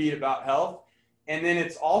we read about health, and then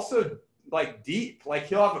it's also like deep. Like,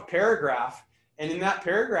 he'll have a paragraph, and in that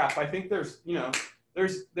paragraph, I think there's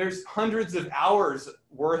hundreds of hours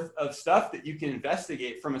worth of stuff that you can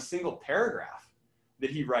investigate from a single paragraph that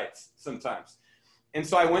he writes sometimes. And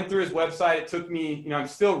so I went through his website. It took me, I'm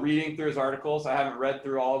still reading through his articles. I haven't read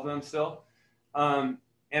through all of them still.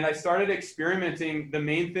 And I started experimenting. The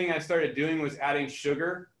main thing I started doing was adding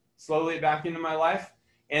sugar slowly back into my life.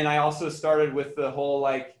 And I also started with the whole,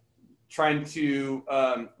 like, trying to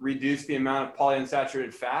reduce the amount of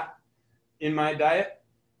polyunsaturated fat in my diet.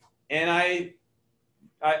 And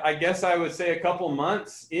I guess I would say a couple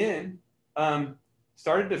months in,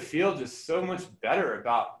 started to feel just so much better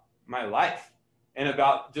about my life and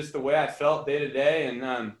about just the way I felt day to day. And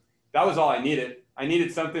that was all I needed. I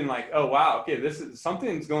needed something like, oh, wow, okay,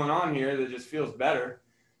 something's going on here that just feels better.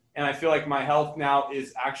 And I feel like my health now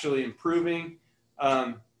is actually improving.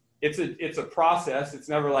 It's a process. It's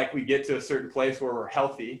never like we get to a certain place where we're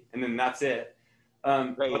healthy and then that's it.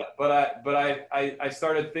 Right. But I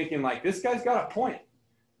started thinking, like, this guy's got a point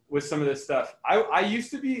with some of this stuff. I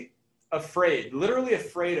used to be literally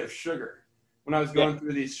afraid of sugar when I was going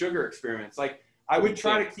through these sugar experiments. Like, I would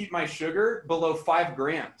try to keep my sugar below 5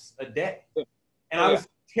 grams a day. And I was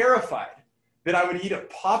terrified that I would eat a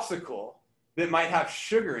popsicle that might have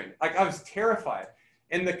sugar in it. Like, I was terrified.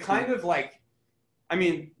 And the kind of, like, I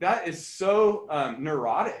mean, that is so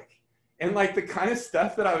neurotic. And, like, the kind of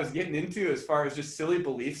stuff that I was getting into as far as just silly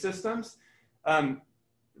belief systems,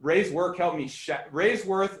 Ray's work helped me. Ray's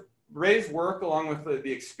work, along with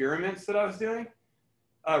the experiments that I was doing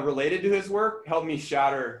related to his work, helped me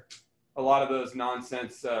shatter a lot of those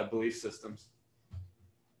nonsense belief systems.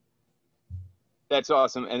 That's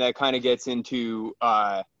awesome. And that kind of gets into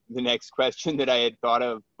the next question that I had thought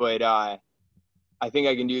of, but I think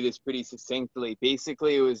I can do this pretty succinctly.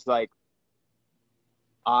 Basically, it was like,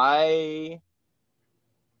 I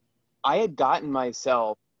had gotten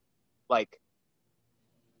myself, like,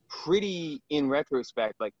 pretty, in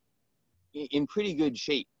retrospect, like, in pretty good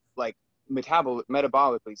shape, like,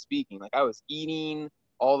 metabolically speaking. Like, I was eating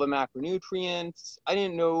all the macronutrients. I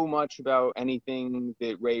didn't know much about anything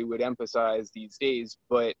that Ray would emphasize these days,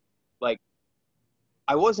 but, like,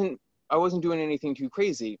 I wasn't doing anything too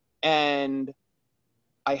crazy. And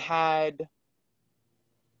I had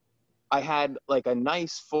like a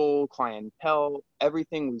nice full clientele.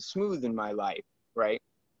 Everything was smooth in my life, right?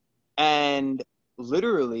 And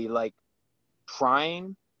literally, like,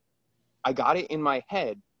 I got it in my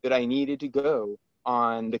head that I needed to go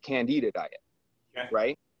on the Candida diet,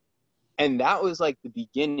 right? And that was like the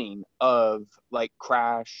beginning of, like,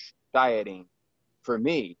 crash dieting for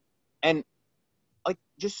me. And, like,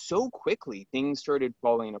 just so quickly things started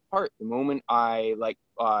falling apart the moment I, like,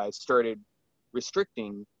 started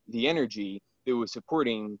restricting the energy that was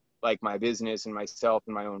supporting, like, my business and myself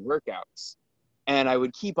and my own workouts. And I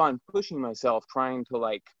would keep on pushing myself, trying to,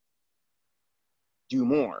 like, do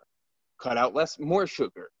more, cut out more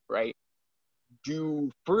sugar, right?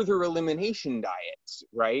 Do further elimination diets,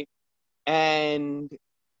 right? And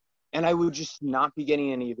I would just not be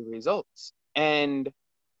getting any of the results. And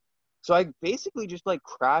so I basically just, like,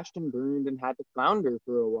 crashed and burned and had to flounder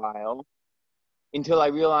for a while, until I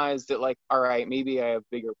realized that, like, all right, maybe I have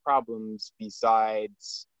bigger problems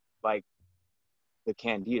besides, like, the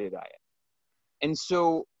Candida diet. And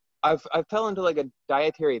so I fell into, like, a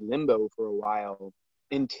dietary limbo for a while,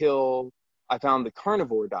 until I found the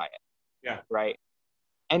carnivore diet. Yeah. Right.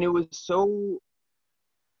 And it was so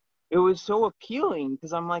appealing,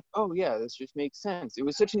 because I'm like, oh yeah, this just makes sense. It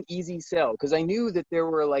was such an easy sell, because I knew that there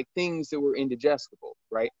were, like, things that were indigestible,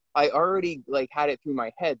 right? I already, like, had it through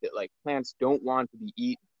my head that, like, plants don't want to be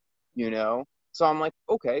eaten, So I'm like,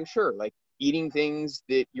 okay, sure, like, eating things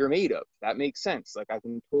that you're made of, that makes sense. Like, I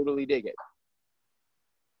can totally dig it.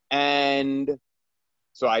 And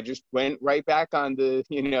so I just went right back on the,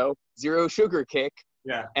 zero sugar kick,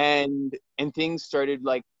 Yeah. And things started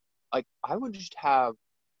like I would just have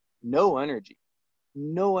no energy,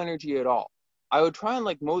 no energy at all. I would try and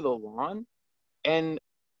like mow the lawn, and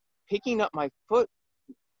picking up my foot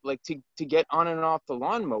like to get on and off the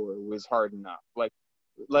lawnmower was hard enough, like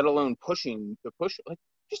let alone pushing the push, like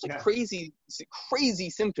just like Yeah. crazy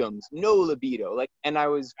symptoms, no libido, like, and I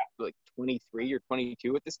was like 23 or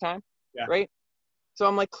 22 at this time, Yeah. right? So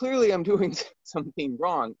I'm like, clearly I'm doing something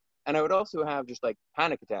wrong. And I would also have just like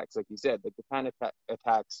panic attacks, like you said, like the panic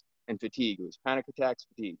attacks and fatigue. It was panic attacks,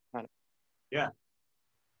 fatigue, panic. Yeah.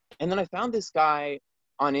 And then I found this guy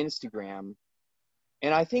on Instagram,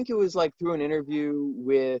 and I think it was like through an interview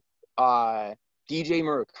with DJ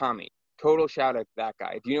Murakami. Total shout out to that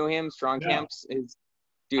guy. Do you know him? Strong No, Camps is, I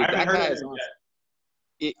dude. haven't That heard guy of is it awesome.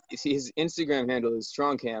 yet. See, his Instagram handle is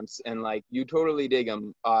Strong Camps, and like you totally dig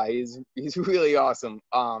him. He's really awesome.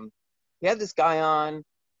 He had this guy on, and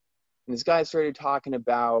this guy started talking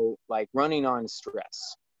about like running on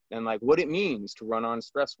stress and like what it means to run on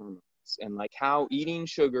stress hormones, and like how eating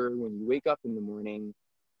sugar when you wake up in the morning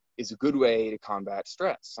is a good way to combat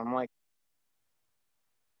stress. I'm like,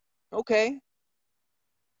 okay,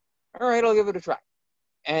 all right, I'll give it a try.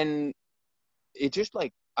 And it just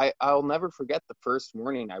like I'll never forget the first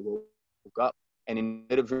morning I woke up, and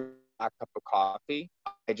instead of drinking a cup of coffee,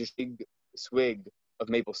 I just took a swig of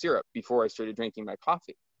maple syrup before I started drinking my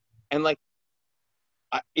coffee. And like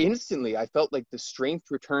instantly I felt like the strength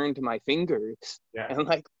returned to my fingers, Yeah. and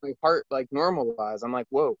like my heart like normalized. I'm like,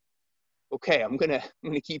 whoa, okay, I'm gonna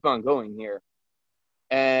keep on going here.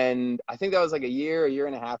 And I think that was like a year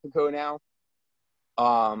and a half ago now.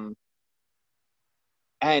 Um,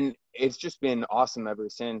 and it's just been awesome ever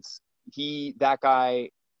since. That guy,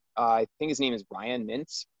 I think his name is Brian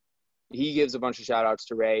Mintz. He gives a bunch of shout outs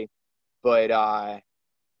to Ray, but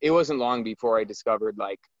it wasn't long before I discovered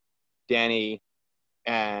like Danny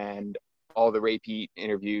and all the Ray Pete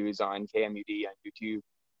interviews on KMUD on YouTube.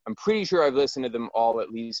 I'm pretty sure I've listened to them all at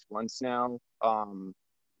least once now.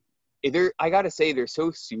 I gotta say, they're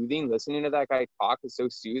so soothing. Listening to that guy talk is so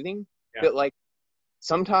soothing Yeah. that like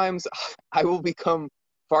sometimes I will become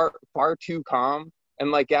far too calm and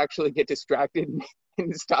like actually get distracted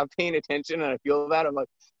and stop paying attention. And I feel that I'm like,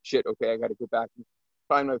 shit, okay, I got to go back and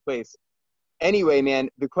find my place. Anyway, man,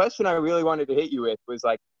 the question I really wanted to hit you with was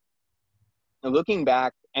like, looking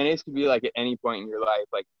back, and this could be like at any point in your life,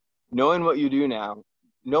 like knowing what you do now,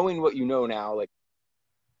 knowing what you know now, like,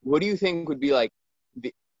 what do you think would be like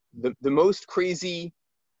the most crazy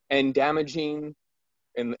and damaging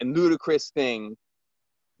and ludicrous thing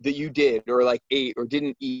that you did or like ate or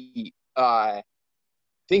didn't eat,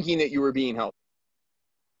 thinking that you were being healthy?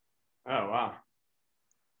 Oh, wow.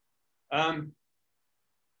 Um,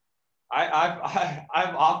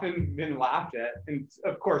 I've often been laughed at, and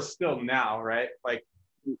of course still now, right? Like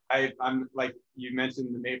I'm like you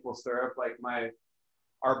mentioned the maple syrup. Like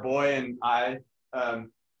our boy and I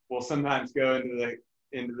will sometimes go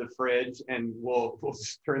into the fridge, and we'll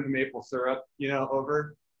just turn the maple syrup,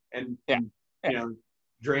 over and, Yeah. and Yeah.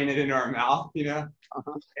 drain it into our mouth,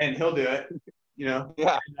 Uh-huh. and he'll do it, Yeah.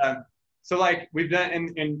 so like we've done,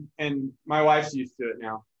 and my wife's used to it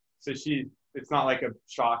now, so it's not like a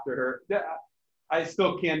shock to her. I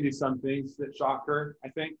still can do some things that shock her, I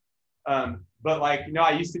think. But like,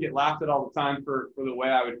 I used to get laughed at all the time for the way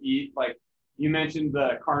I would eat. Like you mentioned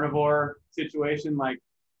the carnivore situation. Like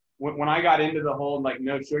when I got into the whole like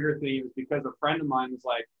no sugar thing, it was because a friend of mine was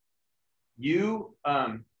like,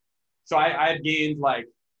 so I had gained like,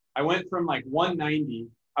 I went from like 190.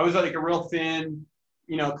 I was like a real thin,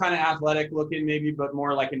 kind of athletic looking maybe, but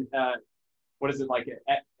more like what is it, like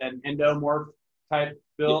an endomorph type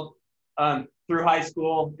build, through high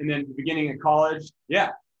school and then the beginning of college.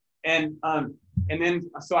 Yeah. And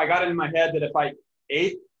then, so I got it in my head that if I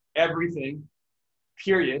ate everything,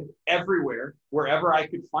 period, everywhere, wherever I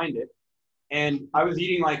could find it, and I was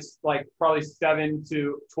eating like probably 7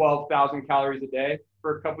 to 12,000 calories a day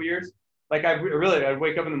for a couple years. Like I'd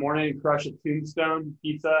wake up in the morning and crush a Tombstone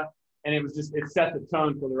pizza, and it set the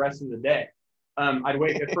tone for the rest of the day.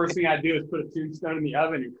 The first thing I'd do is put a Tombstone in the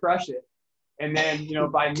oven and crush it. And then,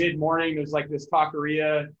 by mid-morning, there's like this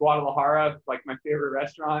taqueria, Guadalajara, like my favorite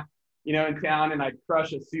restaurant, in town. And I'd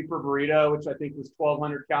crush a super burrito, which I think was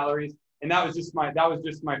 1,200 calories. And that was just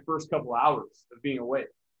my first couple hours of being awake.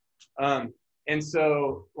 And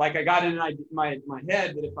so like I got in my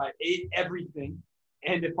head that if I ate everything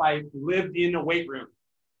and if I lived in a weight room,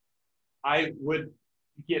 I would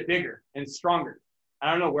get bigger and stronger. I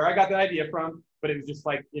don't know where I got that idea from, but it was just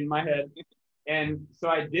like in my head. And so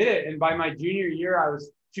I did it. And by my junior year, I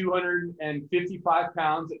was 255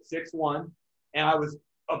 pounds at 6'1", and I was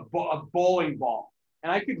a bowling ball.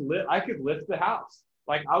 and I could lift the house.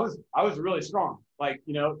 Like I was really strong. Like,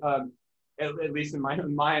 at least in my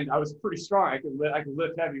own mind, I was pretty strong. I could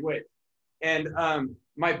lift heavy weights. And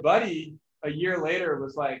my buddy a year later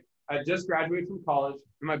was like, I just graduated from college,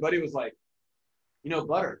 and my buddy was like,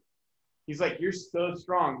 Butter, he's like, you're so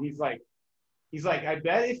strong. He's like, I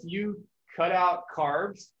bet if you cut out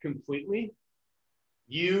carbs completely,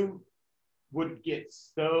 you would get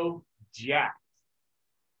so jacked.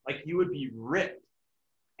 Like you would be ripped.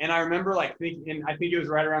 And I remember like thinking, and I think it was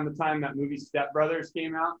right around the time that movie Step Brothers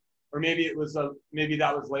came out, or maybe it was maybe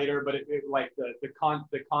that was later, but it like the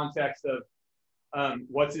context of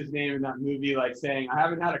what's his name in that movie, like saying, I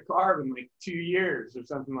haven't had a carb in like 2 years or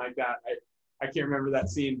something like that. I can't remember that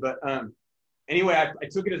scene, but anyway, I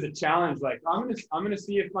took it as a challenge. Like I'm gonna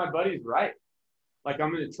see if my buddy's right. Like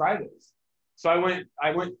I'm gonna try this. So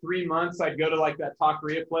I went 3 months. I'd go to like that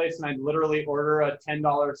taqueria place, and I'd literally order a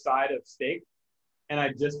 $10 side of steak, and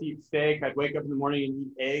I'd just eat steak. I'd wake up in the morning and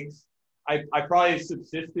eat eggs. I probably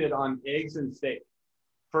subsisted on eggs and steak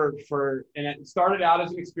and it started out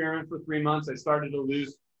as an experiment for 3 months. I started to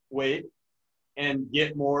lose weight and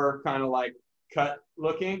get more kind of like cut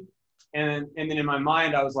looking. And then in my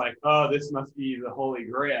mind, I was like, oh, this must be the holy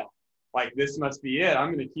grail. Like, this must be it.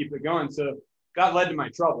 I'm going to keep it going. So that led to my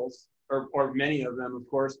troubles, or many of them, of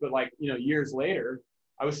course. But like, years later,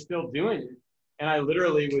 I was still doing it. And I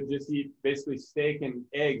literally would just eat basically steak and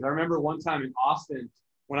eggs. I remember one time in Austin,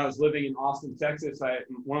 when I was living in Austin, Texas,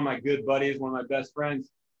 one of my good buddies, one of my best friends,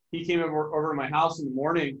 he came over to my house in the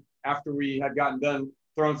morning after we had gotten done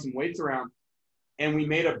throwing some weights around. And we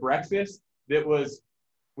made a breakfast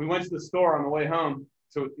we went to the store on the way home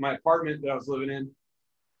to my apartment that I was living in.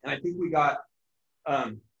 And I think we got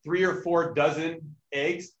 3 or 4 dozen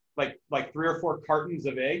eggs, like 3 or 4 cartons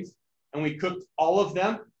of eggs. And we cooked all of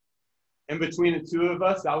them. And between the two of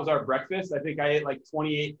us, that was our breakfast. I think I ate like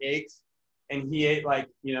 28 eggs, and he ate like,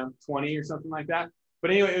 20 or something like that.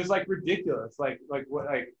 But anyway, it was like ridiculous. Like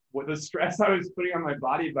what the stress I was putting on my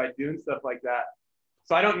body by doing stuff like that.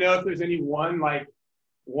 So I don't know if there's any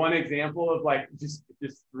one example of like just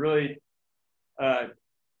really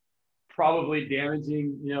probably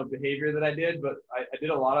damaging, behavior that I did, but I did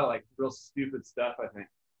a lot of like real stupid stuff, I think.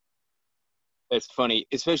 That's funny,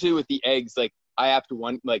 especially with the eggs. Like I have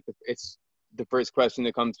to it's the first question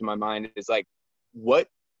that comes to my mind is like, what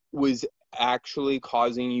was actually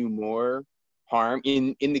causing you more harm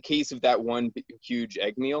in the case of that one huge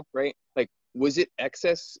egg meal, right? Like, was it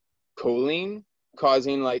excess choline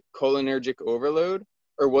causing like cholinergic overload,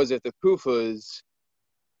 or was it the PUFAs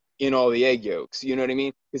in all the egg yolks? You know what I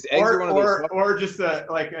mean? Because eggs are one of those or just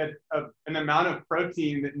an amount of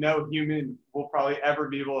protein that no human will probably ever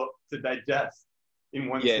be able to digest in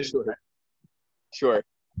one sitting. Sure.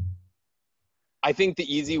 I think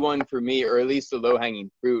the easy one for me, or at least the low-hanging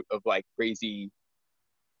fruit of like crazy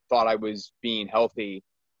thought I was being healthy,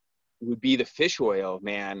 would be the fish oil,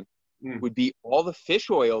 man. Would be all the fish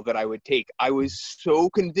oil that I would take. I was so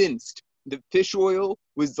convinced that fish oil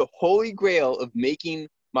was the holy grail of making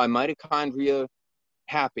my mitochondria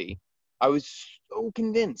happy. I was so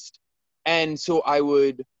convinced. And so I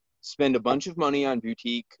would spend a bunch of money on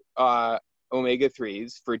boutique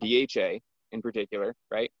omega-3s for DHA in particular,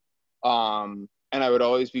 right? And I would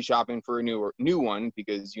always be shopping for a new one,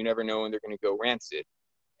 because you never know when they're going to go rancid.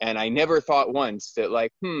 And I never thought once that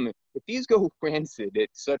like, if these go rancid at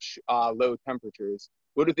such low temperatures,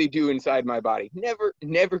 what do they do inside my body?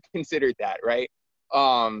 Never considered that, right?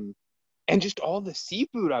 And just all the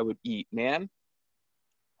seafood I would eat, man.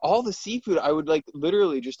 All the seafood I would like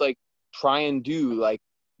literally just like try and do like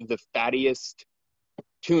the fattiest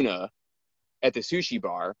tuna at the sushi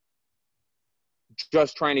bar,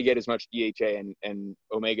 just trying to get as much DHA and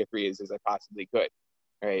omega-3s as I possibly could,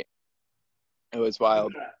 right? It was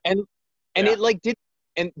wild. And it like did,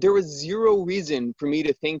 and there was zero reason for me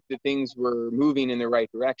to think that things were moving in the right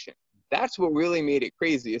direction. That's what really made it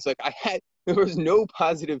crazy. It's like there was no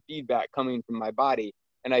positive feedback coming from my body.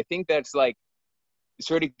 And I think that's like,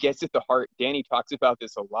 sort of gets at the heart. Danny talks about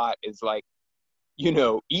this a lot, is like,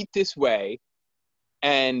 eat this way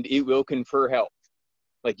and it will confer health.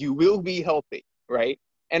 Like you will be healthy, right?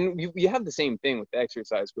 And you have the same thing with the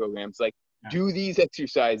exercise programs. Like, do these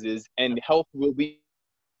exercises and health will be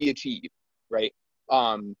achieved, right?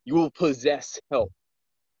 You will possess health.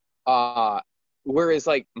 Whereas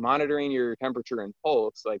like monitoring your temperature and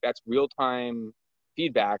pulse, like that's real-time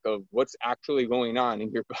feedback of what's actually going on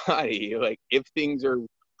in your body, like if things are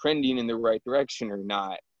trending in the right direction or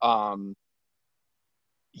not.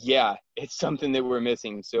 Yeah, it's something that we're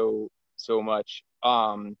missing so much.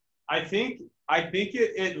 I think I think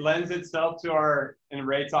it lends itself to our, and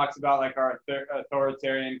Ray talks about like our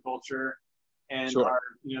authoritarian culture and Sure. our,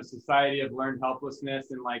 society of learned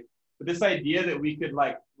helplessness, and like this idea that we could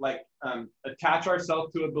attach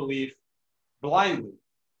ourselves to a belief blindly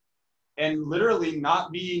and literally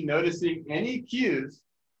not be noticing any cues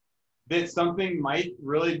that something might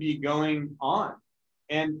really be going on.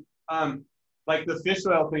 And like the fish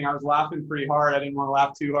oil thing, I was laughing pretty hard. I didn't want to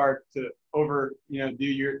laugh too hard to over, do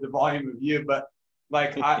the volume of you, but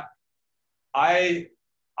like I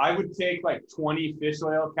would take like 20 fish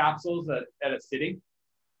oil capsules at a sitting.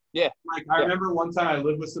 Yeah. Like I remember one time I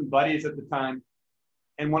lived with some buddies at the time,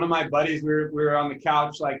 and one of my buddies, we were on the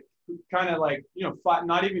couch, like kind of like,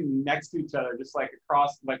 not even next to each other, just like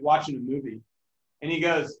across, like watching a movie. And he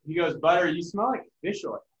goes, Butter, you smell like fish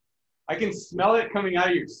oil. I can smell it coming out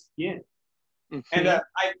of your skin. Mhm. And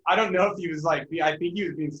I don't know if he was like, I think he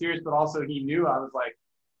was being serious, but also he knew I was like,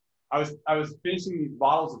 I was finishing these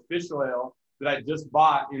bottles of fish oil that I just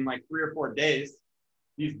bought in like 3 or 4 days,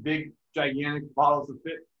 these big, gigantic bottles of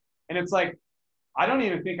fish. And it's like, I don't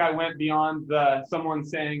even think I went beyond someone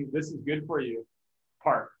saying, this is good for you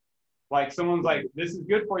part. Like someone's like, this is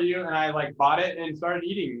good for you. And I like bought it and started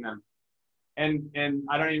eating them. And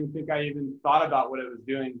I don't even think I even thought about what it was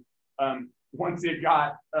doing once it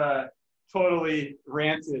got totally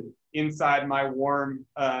rancid inside my warm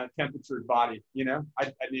temperatured body. I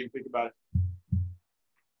didn't even think about it.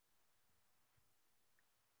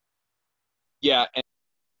 Yeah, and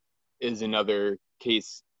is another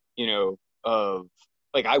case, of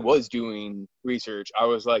like I was doing research. I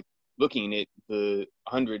was like looking at the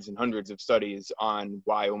hundreds and hundreds of studies on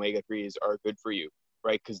why omega-3s are good for you,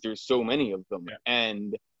 right? Because there's so many of them. Yeah.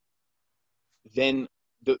 And then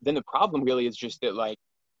the problem really is just that, like,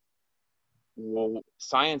 well,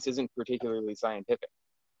 science isn't particularly scientific,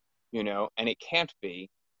 and it can't be.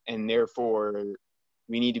 And therefore,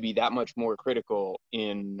 we need to be that much more critical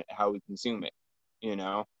in how we consume it,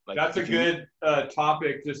 Like, that's a good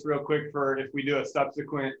topic, just real quick, for if we do a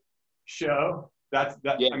subsequent show. Yeah,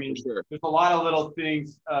 I mean, sure. There's a lot of little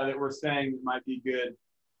things that we're saying that might be good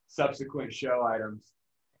subsequent show items.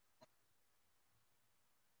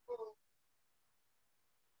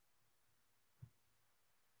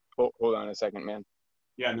 Hold on a second, man.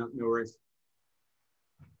 Yeah, no worries.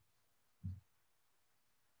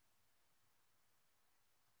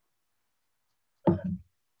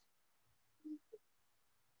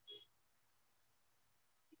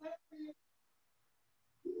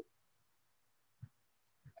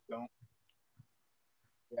 Don't.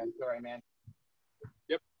 Yeah, sorry, man.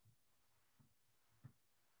 Yep.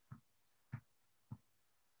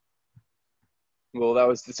 Well, that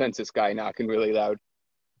was the census guy knocking really loud.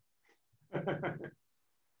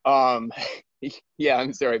 Yeah,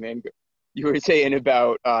 I'm sorry, man. You were saying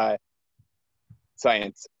about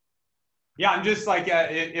science. Yeah, I'm just like,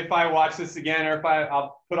 if I watch this again, or if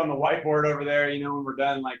I'll put on the whiteboard over there, when we're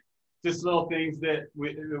done, like just little things that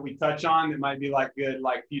we touch on that might be like good,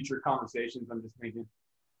 like future conversations. I'm just thinking.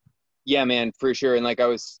 Yeah, man, for sure. And like I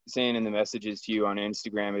was saying in the messages to you on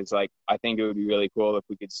Instagram, is like, I think it would be really cool if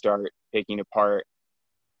we could start taking apart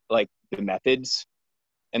like the methods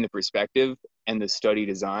and the perspective and the study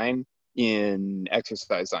design in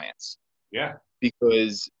exercise science. Yeah.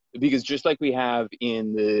 Because just like we have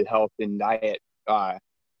in the health and diet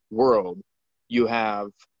world, you have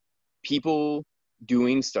people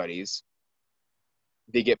doing studies,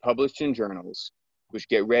 they get published in journals, which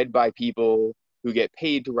get read by people who get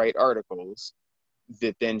paid to write articles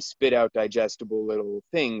that then spit out digestible little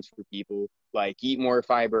things for people, like eat more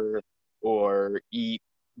fiber or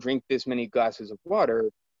drink this many glasses of water.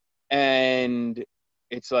 And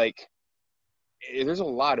it's like, there's a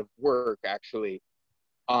lot of work actually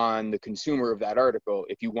on the consumer of that article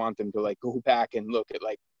if you want them to like go back and look at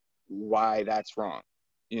like why that's wrong,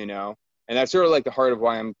 and that's sort of like the heart of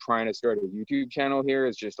why I'm trying to start a YouTube channel here,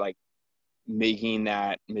 is just like making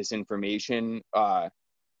that misinformation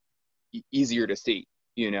easier to see,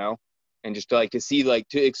 and just to see, like,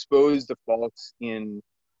 to expose the faults in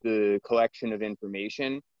the collection of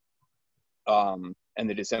information and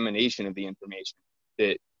the dissemination of the information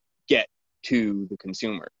that get to the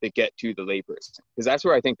consumer, that get to the layperson, because that's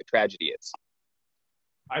where I think the tragedy is.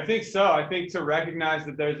 I think so. I think to recognize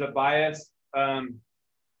that there's a bias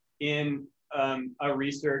in a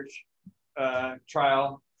research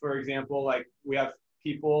trial, for example, like we have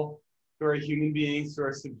people who are human beings who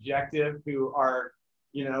are subjective, who are,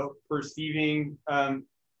 perceiving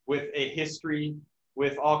with a history,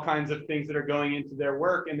 with all kinds of things that are going into their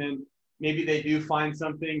work. And then maybe they do find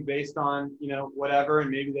something based on, whatever, and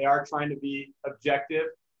maybe they are trying to be objective.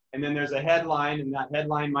 And then there's a headline, and that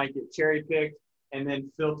headline might get cherry picked and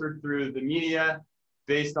then filtered through the media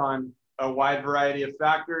based on a wide variety of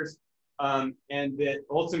factors. And that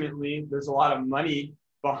ultimately there's a lot of money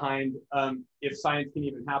behind if science can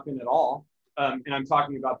even happen at all. And I'm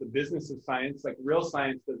talking about the business of science. Like real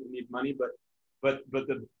science doesn't need money, but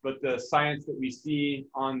the science that we see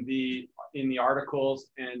in the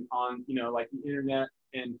articles and on, you know, like the internet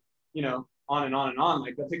and, you know, on and on and on,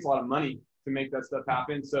 like that takes a lot of money to make that stuff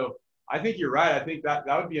happen. So I think you're right. I think that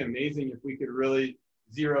would be amazing if we could really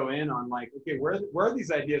zero in on like, okay, where are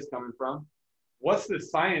these ideas coming from? What's the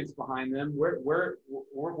science behind them?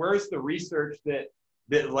 Where's the research that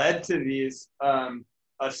led to these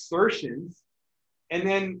assertions? And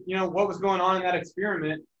then, you know, what was going on in that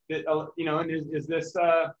experiment that, you know, and is this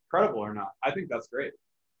credible or not? I think that's great.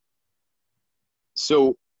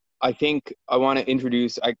 So I think I want to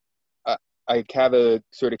introduce, I have a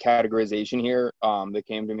sort of categorization here that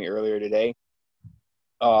came to me earlier today.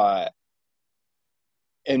 And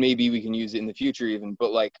maybe we can use it in the future even,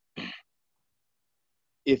 but like,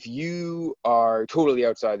 if you are totally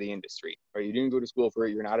outside the industry, or you didn't go to school for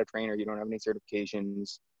it, you're not a trainer, you don't have any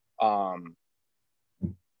certifications,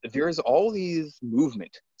 there's all these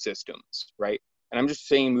movement systems, right? And I'm just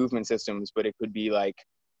saying movement systems, but it could be like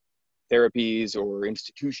therapies or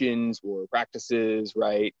institutions or practices,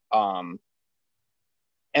 right?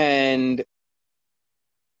 And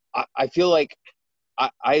I feel like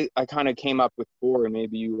I kind of came up with four, and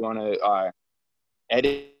maybe you want to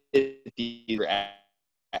edit these or add.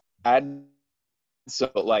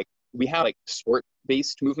 So like we have like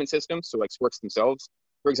sport-based movement systems, so like sports themselves,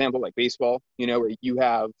 for example, like baseball, you know, where you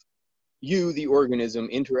have the organism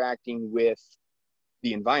interacting with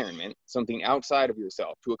the environment, something outside of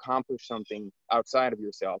yourself, to accomplish something outside of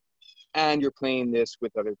yourself, and you're playing this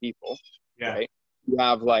with other people, right? You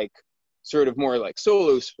have like sort of more like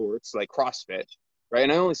solo sports like CrossFit, right?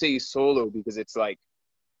 And I only say solo because it's like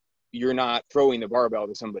you're not throwing the barbell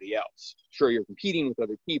to somebody else. Sure, you're competing with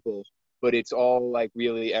other people, but it's all like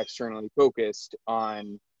really externally focused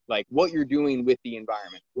on like what you're doing with the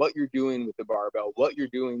environment, what you're doing with the barbell, what you're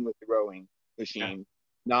doing with the rowing machine,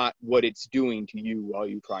 not what it's doing to you while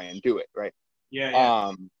you try and do it, right?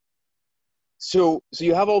 So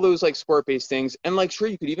you have all those like sport-based things, and like sure,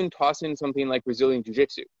 you could even toss in something like Brazilian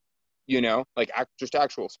jiu-jitsu, you know, like just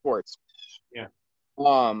actual sports.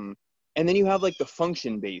 And then you have like the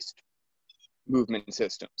function-based movement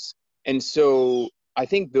systems. And so I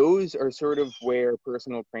think those are sort of where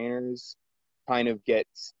personal trainers kind of get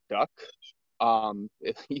stuck.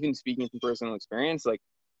 Even speaking from personal experience, like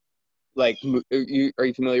are you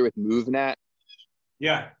familiar with MoveNet?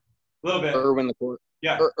 Yeah, a little bit. Erwin LaCour.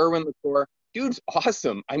 Yeah. Erwin LaCour. Dude's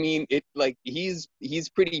awesome. I mean, it like he's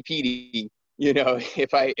pretty peaty, you know,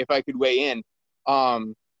 if I could weigh in.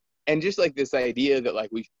 And just like this idea that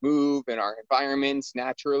like we move in our environments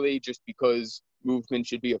naturally just because movement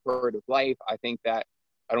should be a part of life. I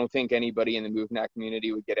don't think anybody in the MoveNet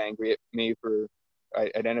community would get angry at me for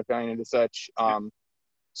identifying it as such.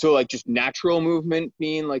 So like just natural movement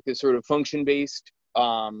being like this sort of function based,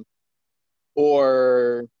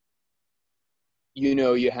 or, you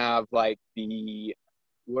know, you have like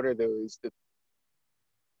what are those? The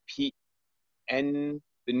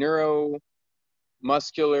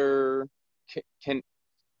neuromuscular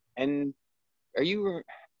are you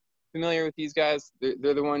familiar with these guys?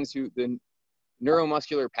 They're the ones the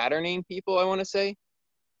neuromuscular patterning people, I want to say.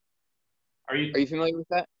 Are you familiar with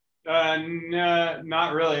that? No,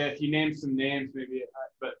 not really. If you name some names, maybe.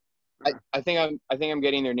 But I think I'm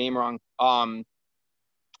getting their name wrong.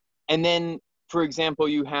 And then, for example,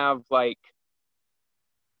 you have like,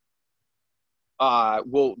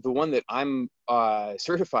 well, the one that I'm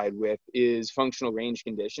certified with is functional range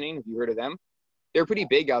conditioning. Have you heard of them? They're pretty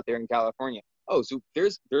big out there in California. Oh, so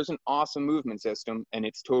there's an awesome movement system, and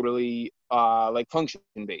it's totally like function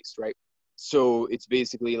based, right? So it's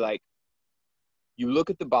basically like you look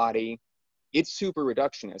at the body, it's super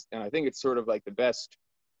reductionist, and I think it's sort of like the best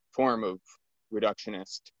form of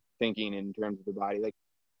reductionist thinking in terms of the body. Like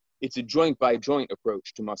it's a joint by joint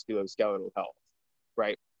approach to musculoskeletal health,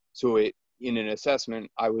 right? So in an assessment,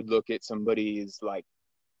 I would look at somebody's like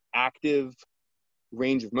active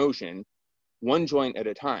range of motion, one joint at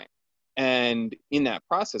a time. And in that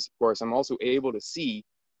process, of course, I'm also able to see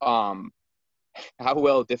how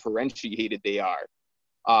well differentiated they are.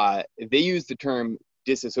 They use the term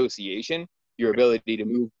disassociation, your ability to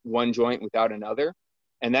move one joint without another.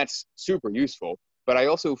 And that's super useful. But I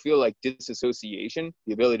also feel like disassociation,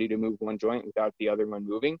 the ability to move one joint without the other one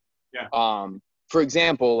moving. For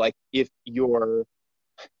example, like if you're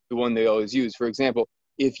the one they always use, for example,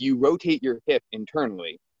 if you rotate your hip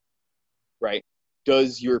internally, right,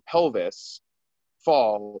 does your pelvis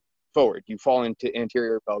fall forward. You fall into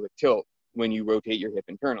anterior pelvic tilt when you rotate your hip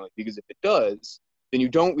internally, because if it does, then you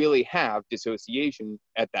don't really have dissociation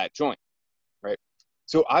at that joint, right?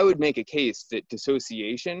 So I would make a case that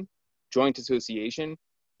dissociation, joint dissociation,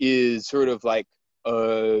 is sort of like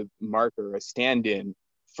a marker, a stand-in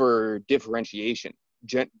for differentiation.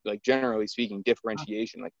 Like generally speaking,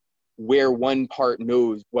 differentiation, like where one part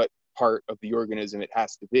knows what part of the organism it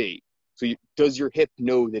has to be. So does your hip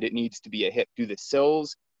know that it needs to be a hip? Do the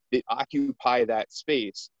cells that occupy that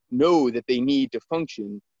space know that they need to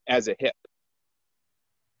function as a hip?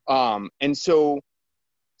 And so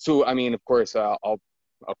I mean, of course, I'll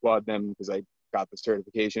applaud them because I got the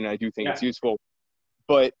certification. I do think it's useful.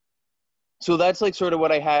 But so that's like sort of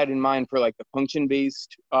what I had in mind for like the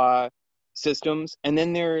function-based systems. And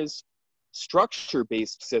then there's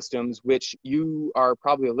structure-based systems, which you are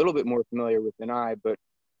probably a little bit more familiar with than I, but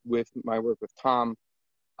with my work with Tom,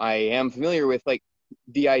 I am familiar with like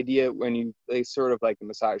the idea when you they sort of like the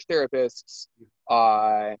massage therapists,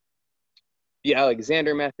 the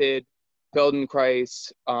Alexander method,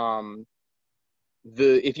 Feldenkrais.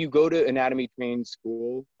 If you go to anatomy trained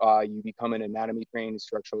school, you become an anatomy trained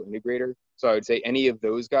structural integrator. So I would say any of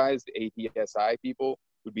those guys, the ATSI people,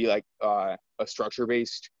 would be like a structure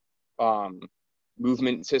based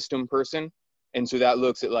movement system person. And so that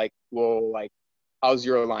looks at like, well, like how's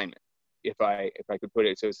your alignment, if I could put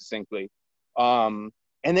it so succinctly. And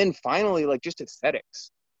then finally, like just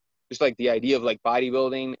aesthetics, just like the idea of like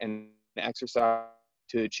bodybuilding and exercise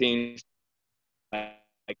to change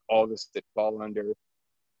like all this that fall under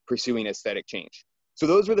pursuing aesthetic change. So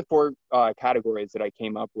those were the four categories that I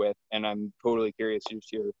came up with, and I'm totally curious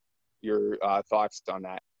just your thoughts on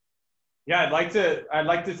that. Yeah, I'd like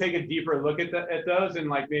to take a deeper look at those, and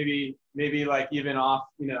like maybe like even off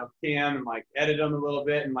cam and like edit them a little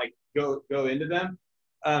bit and like go into them.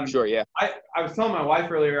 Sure. Yeah. I was telling my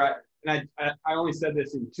wife earlier, and I only said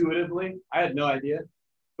this intuitively. I had no idea,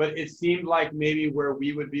 but it seemed like maybe where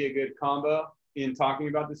we would be a good combo in talking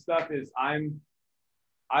about this stuff is I've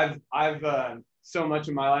so much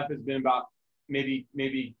of my life has been about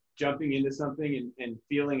maybe jumping into something and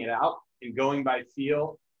feeling it out and going by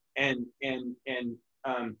feel, and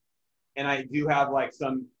I do have like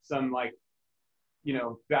some like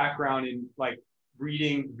background in like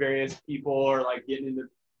reading various people or like getting into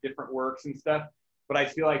different works and stuff, but I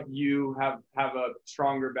feel like you have a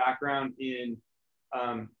stronger background in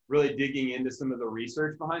really digging into some of the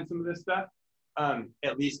research behind some of this stuff,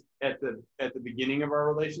 at least at the beginning of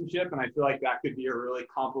our relationship. And I feel like that could be a really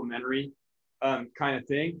complementary kind of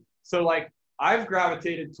thing. So like I've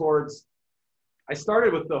gravitated towards, I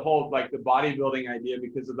started with the whole like the bodybuilding idea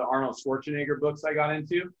because of the Arnold Schwarzenegger books I got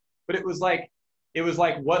into, but it was like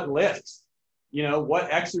what lifts, what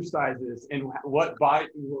exercises and what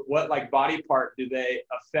like body part do they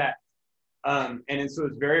affect? So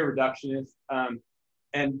it's very reductionist,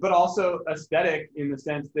 but also aesthetic in the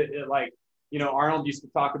sense that it like, Arnold used to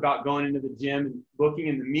talk about going into the gym and looking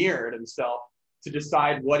in the mirror at himself to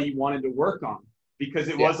decide what he wanted to work on, because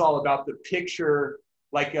it was all about the picture,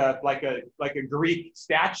 like a Greek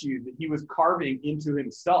statue that he was carving into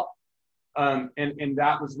himself. And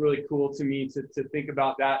that was really cool to me to think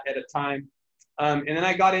about that at a time. And then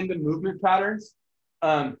I got into movement patterns.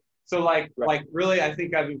 So like really, I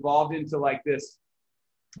think I've evolved into like this,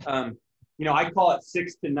 I call it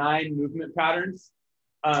 6 to 9 movement patterns.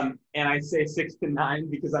 And I say 6 to 9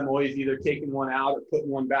 because I'm always either taking one out or putting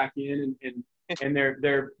one back in, and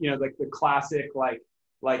they're like the classic like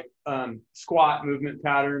squat movement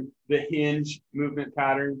pattern, the hinge movement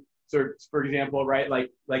pattern. So for example, right,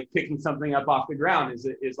 like picking something up off the ground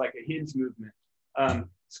is like a hinge movement.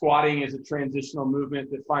 Squatting is a transitional movement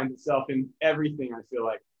that finds itself in everything, I feel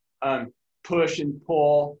like. Push and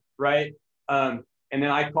pull, right? And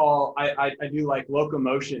then I do like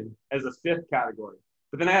locomotion as a 5th category.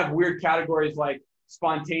 But then I have weird categories like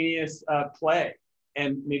spontaneous play,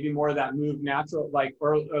 and maybe more of that move natural, like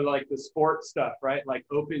or like the sport stuff, right? Like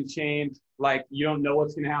open chain, like you don't know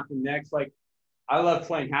what's going to happen next. Like I love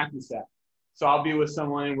playing hacky sack. So I'll be with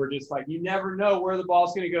someone and we're just like, you never know where the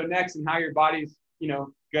ball's going to go next and how your body's,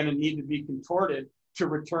 going to need to be contorted to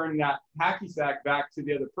return that hacky sack back to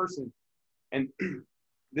the other person. And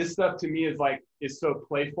this stuff to me is so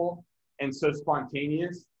playful and so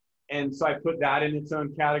spontaneous. And so I put that in its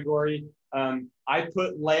own category. I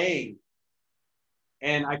put laying,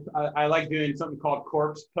 and I like doing something called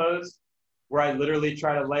corpse pose, where I literally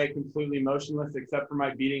try to lay completely motionless except for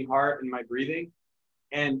my beating heart and my breathing.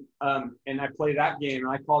 And I play that game,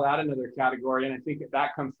 and I call that another category. And I think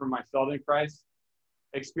that comes from my Feldenkrais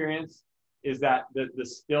experience, is that the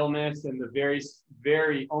stillness and the very,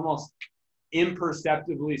 very almost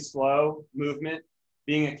imperceptibly slow movement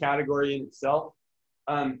being a category in itself.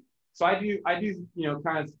 So I do, you know,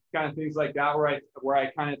 kind of things like that where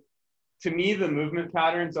I kind of, to me, the movement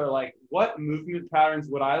patterns are like, what movement patterns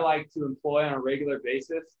would I like to employ on a regular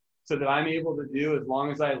basis so that I'm able to do, as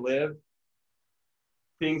long as I live,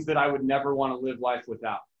 things that I would never want to live life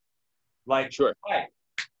without, like Sure. bike,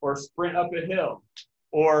 or sprint up a hill,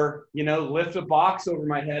 or, you know, lift a box over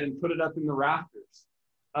my head and put it up in the rafters.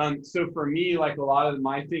 So for me, like, a lot of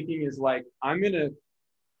my thinking is like, I'm going to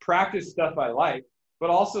practice stuff I like,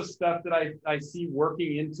 but also stuff that I see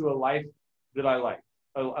working into a life that I like,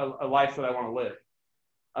 a life that I want to live.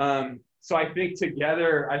 So I think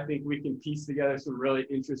together, I think we can piece together some really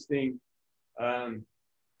interesting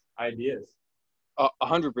ideas.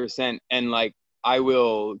 100%. And like, I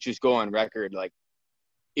will just go on record, like,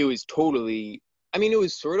 it was totally, I mean, it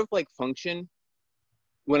was sort of like function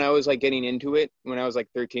when I was like getting into it, when I was like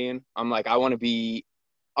 13. I'm like, I want to be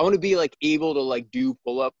like able to like do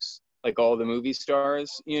pull-ups like all the movie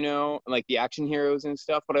stars, you know, like the action heroes and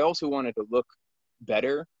stuff, but I also wanted to look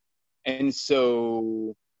better. And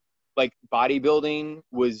so like bodybuilding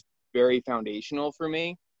was very foundational for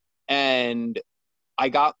me. And I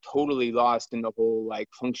got totally lost in the whole like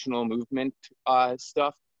functional movement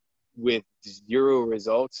stuff with zero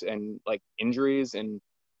results and like injuries. And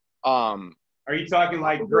Are you talking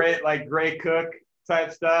like Gray Cook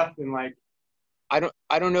type stuff and like? I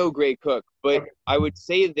don't know Gray Cook, but Okay. I would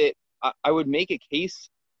say that I would make a case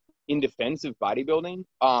in defense of bodybuilding.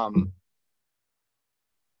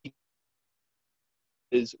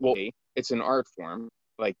 Is, well, it's an art form.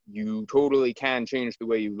 Like, you totally can change the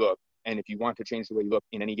way you look, and if you want to change the way you look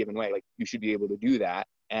in any given way, like, you should be able to do that.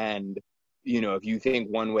 And you know, if you think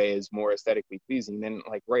one way is more aesthetically pleasing, then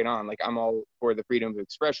like, right on. Like, I'm all for the freedom of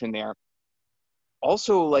expression there.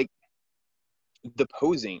 Also, like, the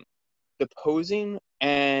posing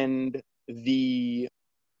and the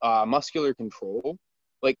muscular control,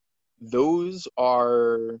 like, those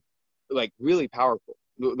are like really powerful.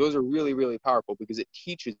 Those are really, really powerful because it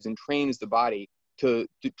teaches and trains the body to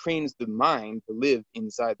trains the mind to live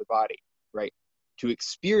inside the body, right? To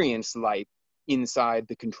experience life inside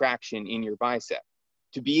the contraction in your bicep,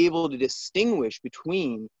 to be able to distinguish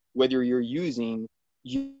between whether you're using,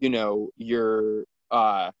 you know, your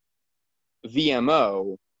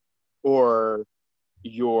VMO or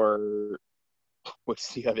your,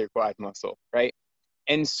 what's the other quad muscle, right?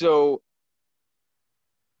 And so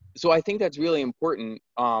I think that's really important.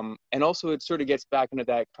 And also it sort of gets back into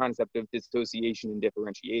that concept of dissociation and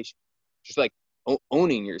differentiation, just like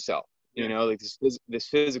owning yourself, you know, like this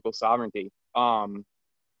physical sovereignty.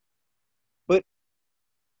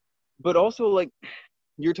 But also, like,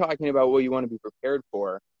 you're talking about what you want to be prepared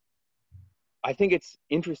for. I think it's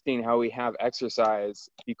interesting how we have exercise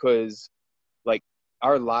because, like,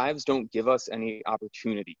 our lives don't give us any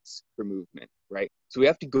opportunities for movement, right? So we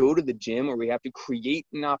have to go to the gym, or we have to create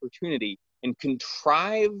an opportunity and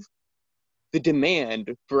contrive the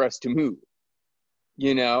demand for us to move,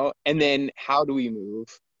 you know? And then how do we move?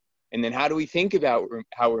 And then how do we think about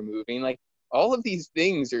how we're moving? Like, all of these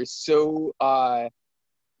things are so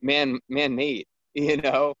man-made, you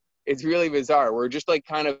know? It's really bizarre. We're just like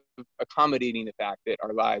kind of accommodating the fact that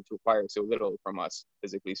our lives require so little from us,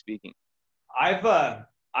 physically speaking. I've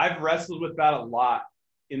wrestled with that a lot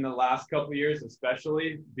in the last couple of years,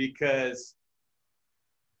 especially because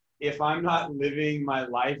if I'm not living my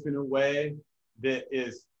life in a way that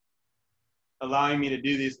is allowing me to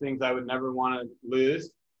do these things I would never want to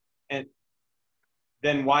lose, and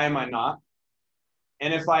then why am I not?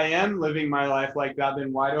 And if I am living my life like that,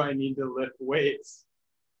 then why do I need to lift weights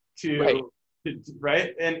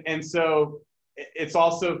right? And so it's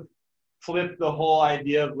also flipped the whole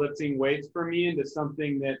idea of lifting weights for me into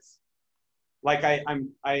something that's like I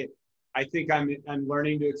think I'm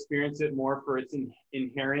learning to experience it more for its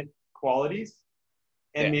inherent qualities,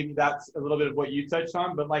 and maybe that's a little bit of what you touched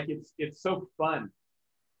on. But like, it's so fun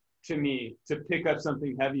to me to pick up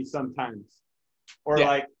something heavy sometimes, or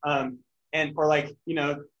like or like, you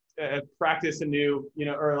know, practice a new, you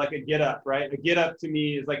know, or like a get up, right? A get up to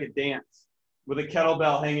me is like a dance with a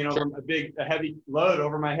kettlebell hanging over a heavy load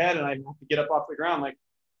over my head, and I have to get up off the ground. Like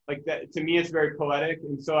that, to me, it's very poetic.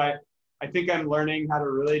 And so I think I'm learning how to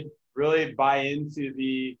really, really buy into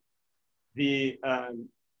the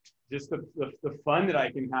just the fun that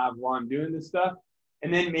I can have while I'm doing this stuff.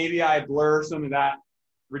 And then maybe I blur some of that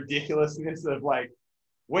ridiculousness of like,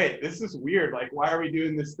 wait, this is weird. Like, why are we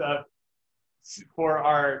doing this stuff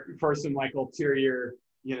for some like ulterior,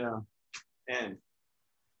 you know, end?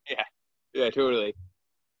 Yeah, totally.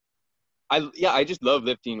 I just love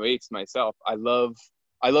lifting weights myself. I love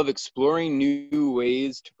I love exploring new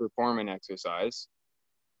ways to perform an exercise,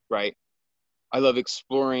 right? I love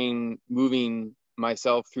exploring moving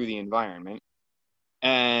myself through the environment.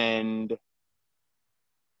 And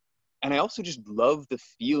I also just love the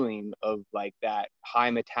feeling of like that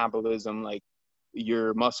high metabolism, like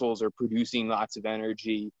your muscles are producing lots of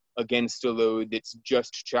energy against a load that's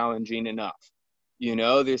just challenging enough. You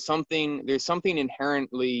know, there's something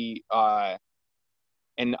inherently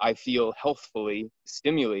and I feel healthfully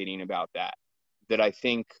stimulating about that I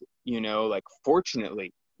think, you know, like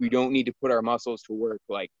fortunately we don't need to put our muscles to work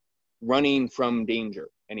like running from danger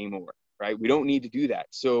anymore, right? We don't need to do that.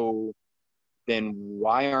 So then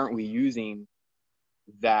why aren't we using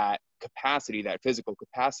that capacity, that physical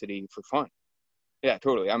capacity for fun? Yeah,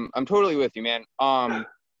 totally. I'm totally with you, man.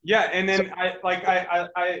 Yeah, and So, then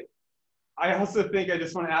I also think I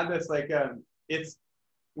just want to add this, like, it's,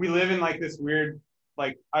 we live in like this weird,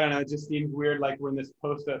 like, I don't know, it just seems weird, like we're in this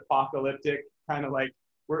post-apocalyptic kind of like,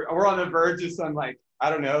 we're on the verge of some, like, I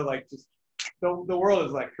don't know, like just the world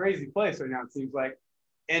is like a crazy place right now, it seems like.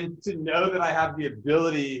 And to know that I have the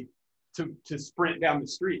ability to sprint down the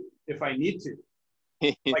street if I need to,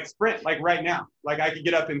 like sprint, like right now, like I could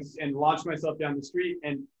get up and launch myself down the street,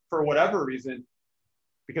 and for whatever reason,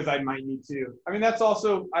 because I might need to. I mean, that's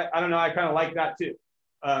also, I don't know, I kind of like that too.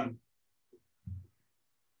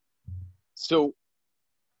 so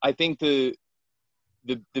I think the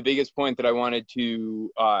biggest point that I wanted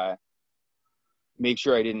to make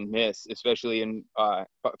sure I didn't miss, especially in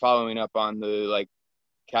following up on the like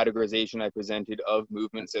categorization I presented of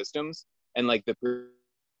movement systems and like the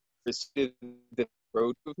persistent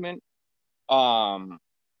approach movement, because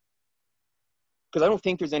I don't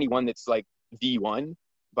think there's any one that's like the one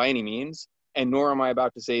by any means, and nor am I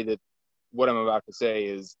about to say that what I'm about to say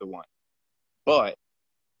is the one. But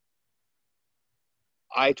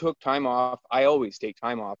I took time off. I always take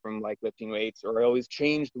time off from like lifting weights, or I always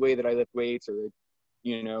change the way that I lift weights, or,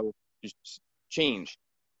 you know, just change.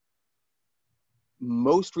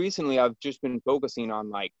 Most recently, I've just been focusing on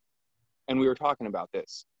like, and we were talking about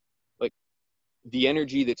this, like the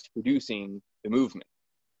energy that's producing the movement,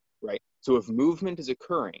 right? So if movement is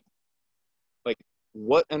occurring, like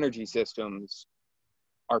what energy systems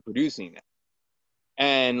are producing it?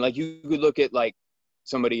 And like you could look at like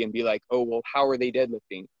somebody and be like, oh, well, how are they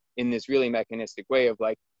deadlifting in this really mechanistic way of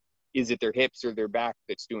like, is it their hips or their back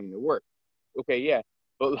that's doing the work? Okay, yeah.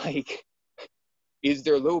 But like, is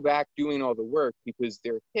their low back doing all the work because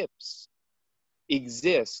their hips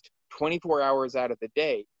exist 24 hours out of the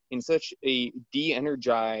day in such a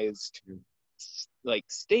de-energized like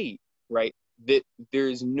state, right? That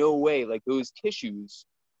there's no way, like those tissues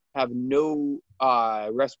have no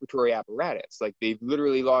respiratory apparatus. Like they've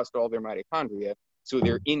literally lost all their mitochondria, so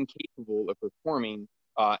they're incapable of performing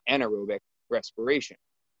anaerobic respiration.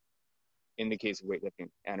 In the case of weightlifting,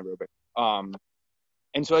 anaerobic.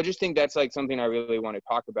 And so I just think that's like something I really want to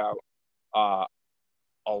talk about a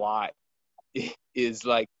lot, is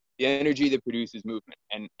like the energy that produces movement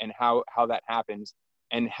and how that happens,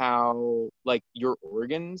 and how like your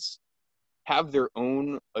organs have their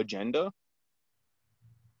own agenda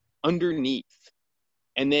underneath.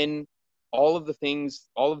 And then all of the things,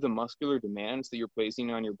 all of the muscular demands that you're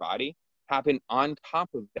placing on your body happen on top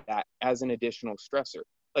of that as an additional stressor.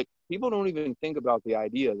 Like people don't even think about the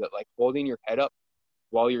idea that like holding your head up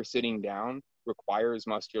while you're sitting down requires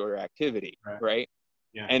muscular activity, right?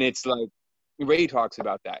 Yeah. And it's like, Ray talks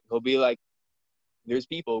about that. He'll be like, there's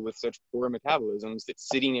people with such poor metabolisms that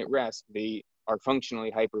sitting at rest, they are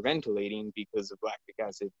functionally hyperventilating because of lactic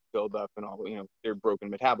acid buildup and all, you know, their broken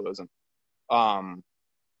metabolism. And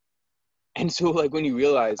so like when you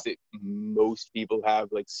realize that most people have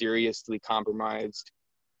like seriously compromised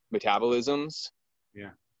metabolisms,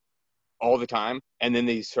 yeah, all the time, and then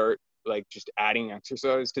they start like just adding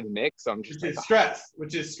exercise to the mix, I'm just which is stress,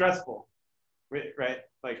 which is stressful, right?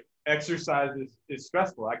 Like exercise is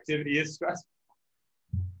stressful. Activity is stressful.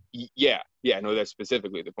 Yeah, no, that's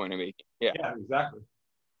specifically the point I'm making. Yeah, exactly.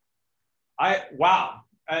 Wow.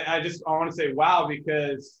 I want to say wow,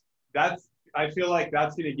 because I feel like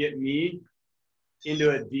that's going to get me into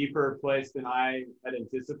a deeper place than I had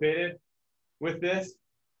anticipated with this,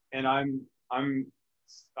 and I'm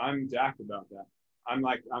jacked about that.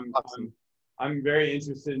 awesome. I'm very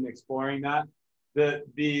interested in exploring that.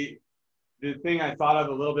 The thing I thought of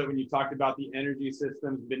a little bit when you talked about the energy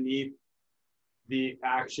systems beneath the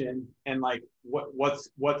action, and like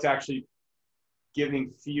what's actually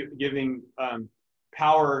giving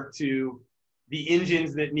power to the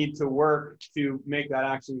engines that need to work to make that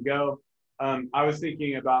action go. I was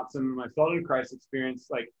thinking about some of my Feldenkrais experience.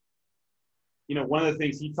 Like one of the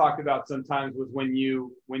things he talked about sometimes was when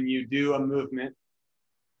you do a movement,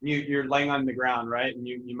 you're laying on the ground, right? And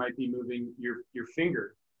you might be moving your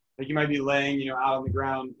finger. Like you might be laying, out on the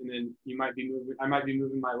ground, and then I might be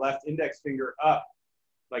moving my left index finger up,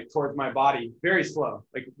 like towards my body, very slow,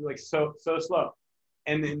 like so slow.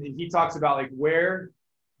 And then he talks about like where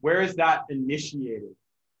is that initiated?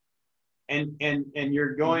 And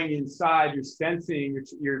you're going inside, you're sensing,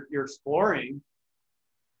 you're exploring,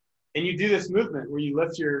 and you do this movement where you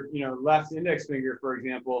lift your left index finger, for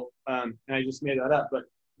example, and I just made that up, but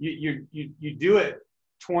you do it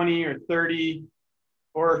 20 or 30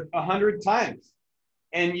 or 100 times,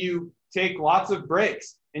 and you take lots of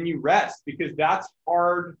breaks and you rest, because that's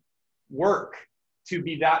hard work to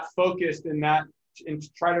be that focused and to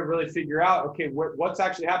try to really figure out, okay, what's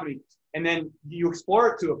actually happening. And then you explore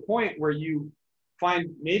it to a point where you find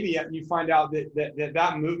out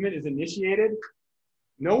that movement is initiated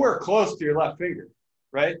nowhere close to your left finger,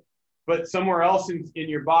 right? But somewhere else in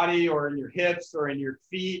your body, or in your hips, or in your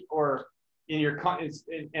feet, or in your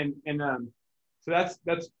so that's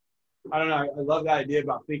I don't know. I love that idea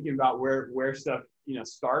about thinking about where stuff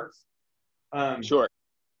starts. Sure.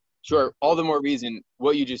 All the more reason.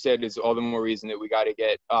 What you just said is all the more reason that we got to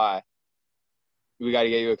get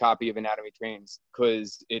you a copy of Anatomy Trains,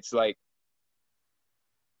 because it's like,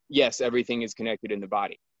 yes, everything is connected in the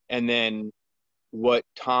body, and then what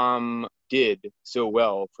Tom did so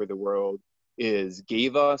well for the world is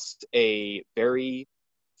gave us a very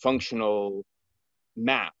functional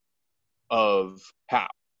map of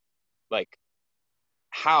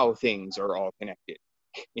how things are all connected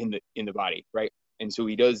in the body, right? And so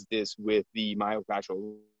he does this with the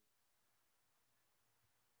myofascial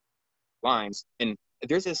lines. And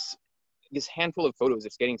there's this handful of photos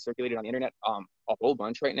that's getting circulated on the internet, a whole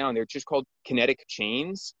bunch right now, and they're just called kinetic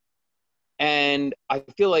chains. And I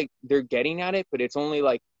feel like they're getting at it, but it's only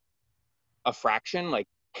like a fraction, like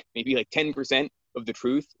maybe like 10% of the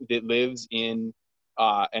truth that lives in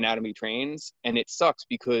Anatomy Trains. And it sucks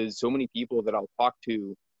because so many people that I'll talk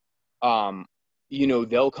to,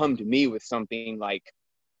 they'll come to me with something like,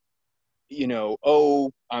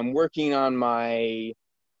 oh, I'm working on my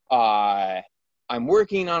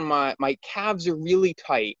calves are really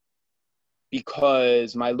tight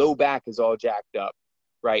because my low back is all jacked up,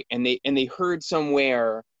 right? And they heard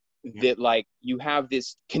somewhere that like you have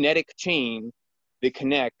this kinetic chain that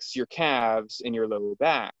connects your calves and your lower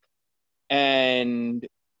back. And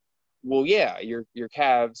well, yeah, your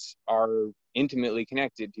calves are intimately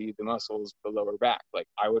connected to the muscles of the lower back. Like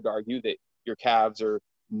I would argue that your calves are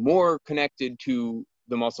more connected to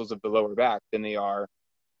the muscles of the lower back than they are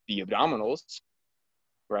the abdominals,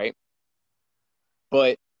 right?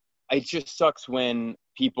 But it just sucks when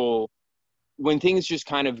things just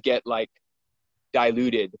kind of get like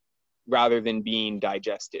diluted rather than being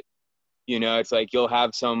digested. It's like you'll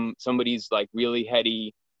have somebody's like really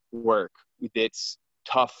heady work that's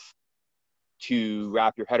tough to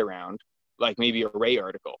wrap your head around, like maybe a Ray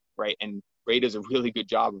article, right? And Ray does a really good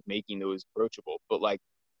job of making those approachable, but like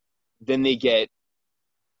then they get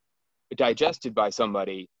digested by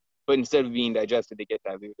somebody, but instead of being digested, they get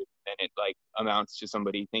diluted, and it like amounts to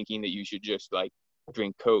somebody thinking that you should just like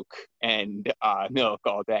drink Coke and milk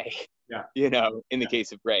all day. Yeah. In the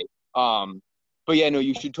case of Ray. But yeah, no,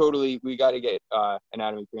 you should totally. We got to get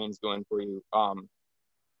Anatomy Trains going for you,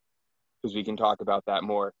 because we can talk about that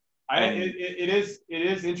more. It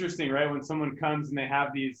is interesting, right? When someone comes and they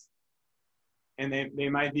have these, and they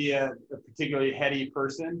might be a particularly heady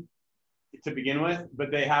person to begin with,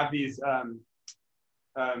 but they have these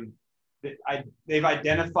they've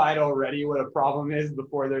identified already what a problem is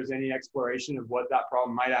before there's any exploration of what that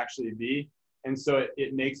problem might actually be. And so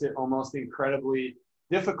it makes it almost incredibly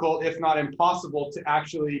difficult, if not impossible, to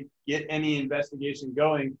actually get any investigation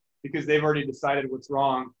going, because they've already decided what's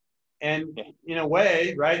wrong. And in a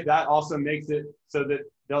way, right, that also makes it so that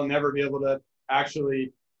they'll never be able to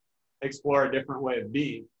actually explore a different way of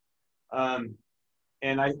being.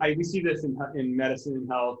 And we see this in medicine and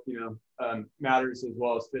health, matters as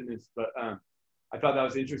well as fitness. But I thought that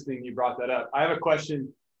was interesting you brought that up. I have a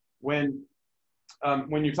question. When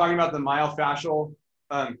you're talking about the myofascial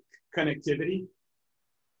connectivity,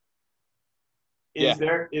 is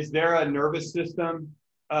there a nervous system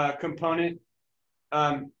component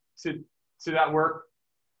to that work?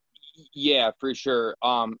 Yeah, for sure.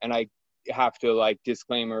 And I have to like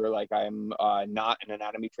disclaimer, like I'm not an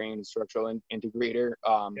anatomy trained structural integrator.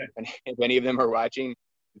 If any of them are watching,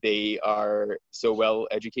 they are so well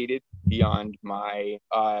educated beyond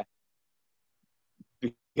myself.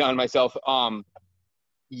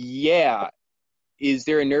 Yeah. Is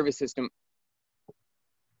there a nervous system?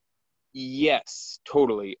 Yes,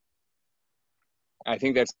 totally. I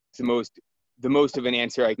think that's the most of an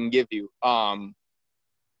answer I can give you.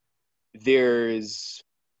 There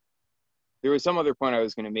was some other point I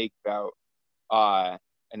was going to make about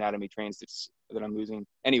anatomy trains that I'm losing.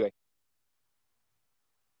 Anyway,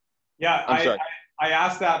 Yeah, I'm sorry. I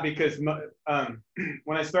asked that because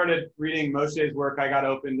when I started reading Moshe's work, I got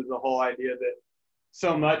open to the whole idea that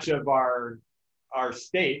so much of our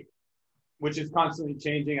state, which is constantly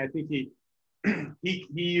changing. I think he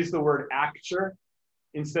used the word acture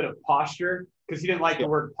instead of posture because he didn't like Yeah. the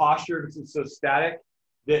word posture because it's so static.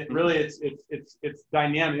 That really it's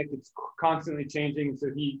dynamic. It's constantly changing.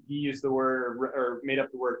 So he used the word or made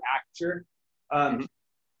up the word acture,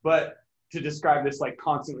 but to describe this like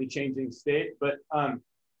constantly changing state. But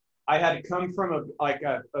I had come from a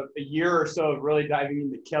year or so of really diving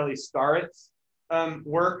into Kelly Starrett's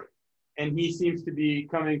work, and he seems to be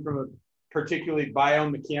coming from a particularly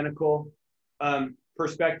biomechanical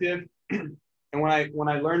perspective. And when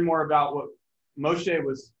I learned more about what Moshe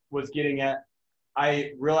was getting at,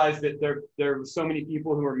 I realized that there were so many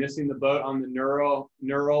people who were missing the boat on the neural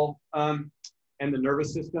and the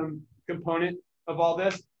nervous system component of all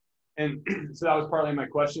this. And so that was partly my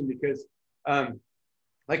question because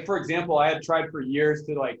like, for example, I had tried for years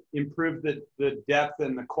to like improve the depth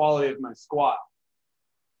and the quality of my squat.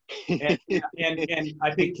 And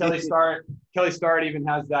I think Kelly Starrett even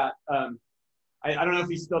has that. I don't know if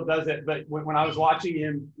he still does it, but when I was watching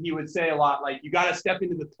him, he would say a lot like, you got to step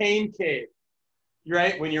into the pain cave,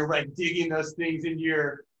 right? When you're like digging those things into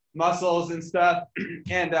your muscles and stuff.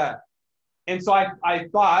 And so I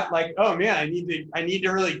thought like, oh man, I need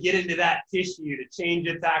to really get into that tissue to change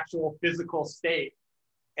its actual physical state.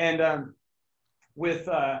 And with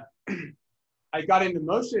I got into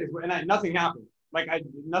Moshe's and nothing happened. Like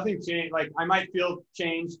nothing changed. Like I might feel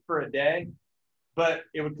changed for a day, but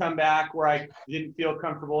it would come back where I didn't feel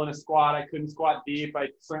comfortable in a squat. I couldn't squat deep. I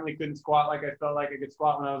certainly couldn't squat like I felt like I could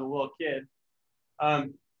squat when I was a little kid.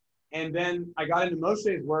 And then I got into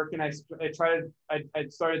Moshe's work, and I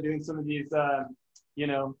started doing some of these,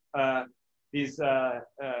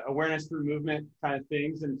 awareness through movement kind of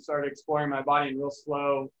things, and started exploring my body in real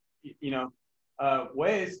slow,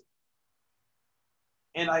 ways.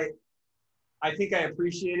 And I think I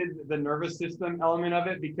appreciated the nervous system element of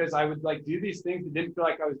it because I would like do these things that didn't feel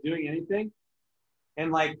like I was doing anything.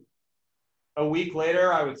 And like a week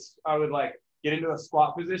later, I would like get into a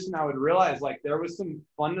squat position. I would realize like there was some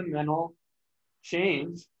fundamental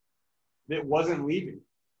change that wasn't leaving.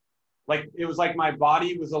 Like it was like my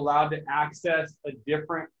body was allowed to access a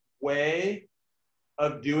different way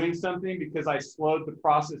of doing something because I slowed the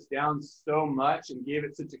process down so much and gave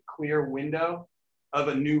it such a clear window of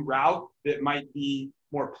a new route that might be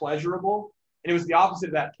more pleasurable. And it was the opposite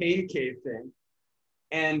of that pain cave thing.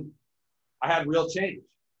 And I had real change.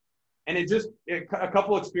 And a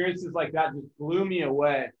couple experiences like that just blew me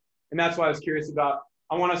away. And that's why I was curious about,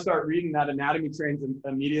 I want to start reading that anatomy trains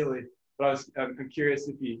immediately. But I'm curious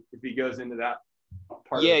if he goes into that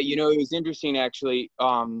part. Yeah, it was interesting actually.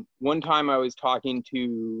 One time I was talking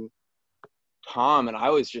to Tom, and I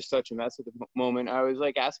was just such a mess at the moment. I was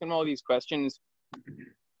like asking him all these questions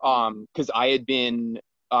because I had been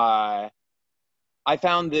I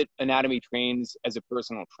found that anatomy trains as a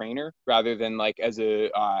personal trainer rather than like as a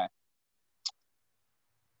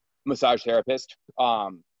massage therapist.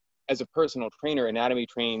 As a personal trainer, anatomy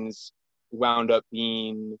trains wound up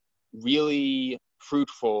being really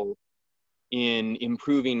fruitful in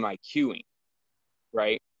improving my cueing,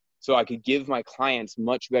 right? So I could give my clients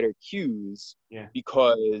much better cues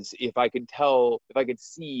because if I could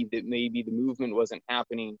see that maybe the movement wasn't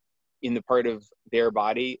happening in the part of their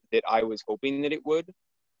body that I was hoping that it would,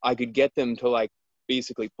 I could get them to like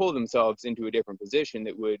basically pull themselves into a different position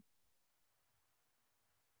that would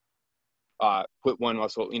put one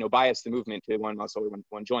muscle, bias the movement to one muscle or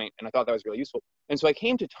one joint. And I thought that was really useful. And so I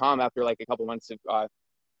came to Tom after like a couple months of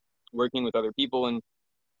working with other people, and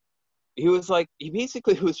he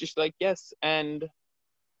basically was just like, yes,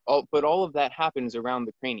 but all of that happens around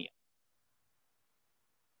the cranium.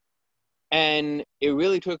 And it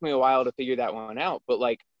really took me a while to figure that one out, but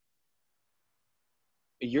like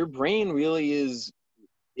your brain really is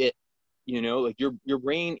it, like your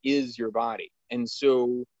brain is your body. And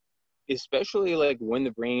so especially like when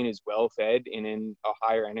the brain is well fed and in a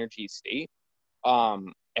higher energy state,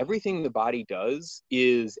 everything the body does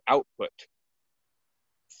is output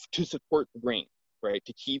to support the brain, right?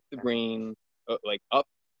 To keep the brain like up.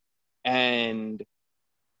 And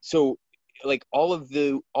so like all of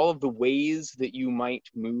the ways that you might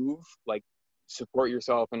move, like support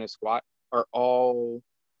yourself in a squat, are all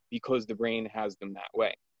because the brain has them that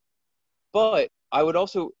way. But I would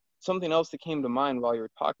also, something else that came to mind while you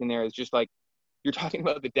were talking there is just like, you're talking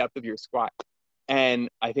about the depth of your squat. And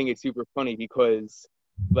I think it's super funny because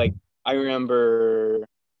like, I remember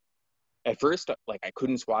at first, like I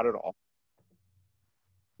couldn't squat at all.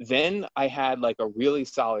 Then I had like a really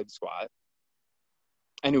solid squat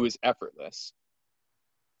and it was effortless.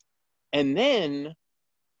 And then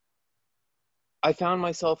I found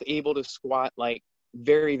myself able to squat like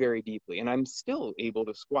very, very deeply. And I'm still able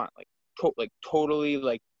to squat like, totally,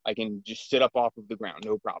 like I can just sit up off of the ground,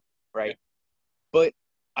 no problem, right? But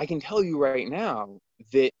I can tell you right now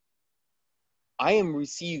that I am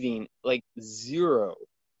receiving like zero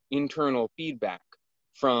internal feedback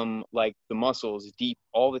from like the muscles deep,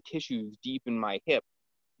 all the tissues deep in my hip,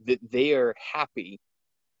 that they are happy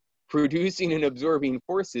producing and absorbing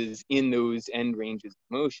forces in those end ranges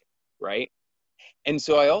of motion, right? And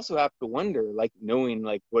so I also have to wonder, like knowing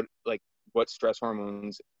what stress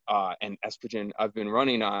hormones and estrogen I've been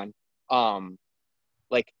running on,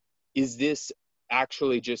 like, is this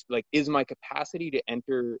actually just like, is my capacity to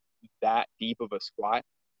enter that deep of a squat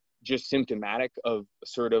just symptomatic of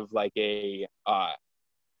sort of like a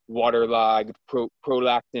waterlogged,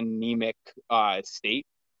 prolactinemic state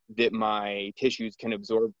that my tissues can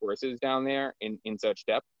absorb forces down there in such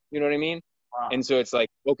depth? You know what I mean? Wow. And so it's like,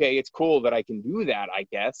 okay, it's cool that I can do that, I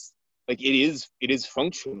guess. Like it is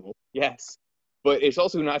functional, yes. But it's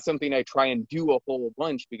also not something I try and do a whole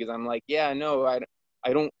bunch because I'm like, yeah, no, I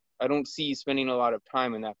don't see spending a lot of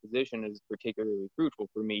time in that position as particularly fruitful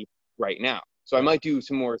for me right now. So I might do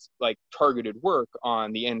some more like targeted work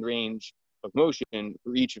on the end range of motion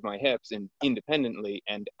for each of my hips and independently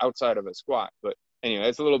and outside of a squat. But anyway,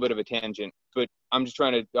 it's a little bit of a tangent, but I'm just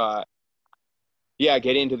trying to,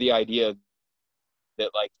 get into the idea that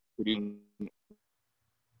like producing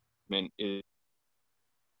is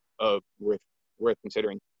worth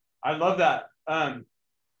considering. I love that. And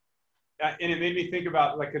it made me think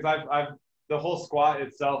about like, cause I've the whole squat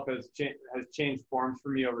itself has changed forms for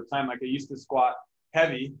me over time. Like I used to squat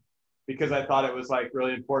heavy because I thought it was like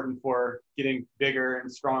really important for getting bigger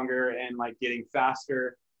and stronger and like getting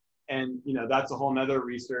faster. And, you know, that's a whole nother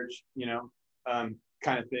research,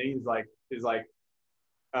 kind of thing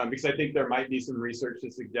because I think there might be some research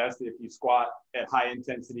to suggest that if you squat at high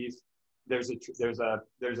intensities, there's a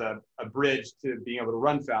bridge to being able to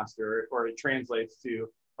run faster, or it translates to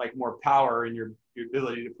like more power in your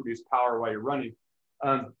ability to produce power while you're running.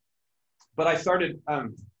 But I started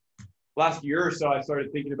last year or so, I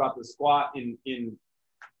started thinking about the squat in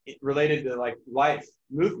related to like life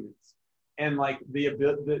movements, and like the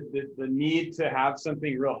need to have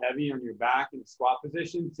something real heavy on your back in a squat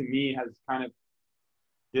position to me has kind of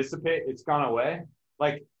dissipate. It's gone away.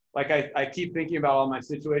 Like I keep thinking about all my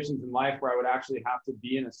situations in life where I would actually have to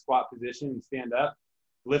be in a squat position and stand up,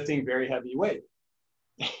 lifting very heavy weight.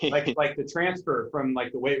 like the transfer from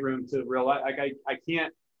like the weight room to real life. Like I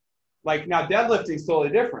can't, like now deadlifting is totally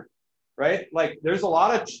different, right? Like there's a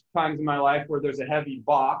lot of times in my life where there's a heavy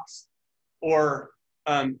box or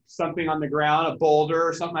something on the ground, a boulder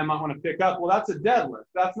or something I might want to pick up. Well, that's a deadlift.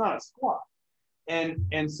 That's not a squat.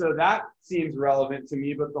 And so that seems relevant to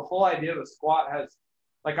me, but the whole idea of a squat has,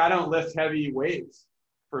 like, I don't lift heavy weights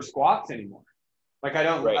for squats anymore. Like I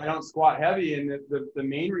don't squat heavy. And the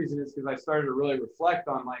main reason is because I started to really reflect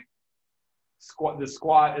on like the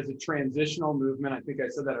squat as a transitional movement. I think I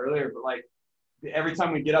said that earlier, but like every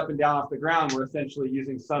time we get up and down off the ground, we're essentially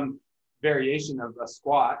using some variation of a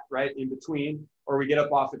squat, right, in between, or we get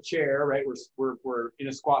up off a chair, right, we're in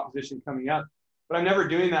a squat position coming up. But I'm never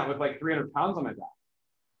doing that with like 300 pounds on my back.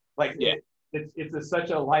 Like it's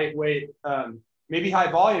such a lightweight, maybe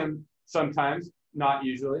high volume sometimes, not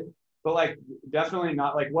usually, but like definitely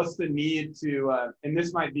not. Like what's the need to, and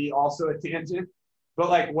this might be also a tangent, but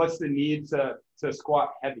like what's the need to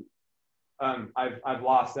squat heavy? I've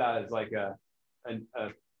lost that as like an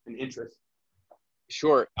interest.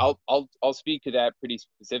 Sure, I'll speak to that pretty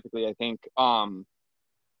specifically. I think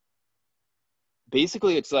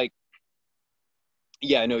basically it's like,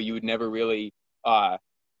 yeah, no, you would never really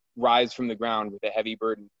rise from the ground with a heavy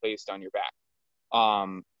burden placed on your back.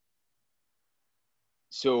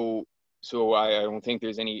 So I don't think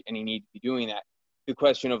there's any need to be doing that. The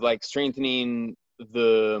question of like strengthening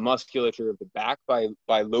the musculature of the back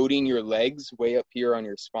by loading your legs way up here on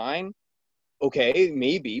your spine, okay,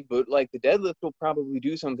 maybe, but like the deadlift will probably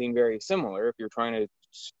do something very similar if you're trying to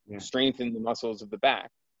strengthen the muscles of the back.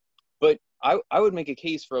 But I would make a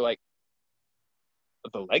case for like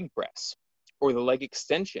the leg press or the leg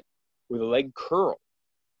extension or the leg curl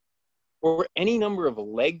or any number of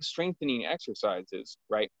leg strengthening exercises,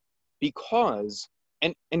 right? Because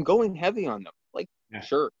and going heavy on them, like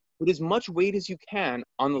sure, put as much weight as you can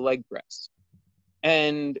on the leg press.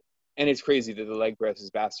 And it's crazy that the leg press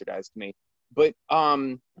is bastardized to me. But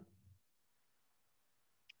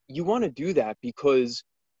you want to do that because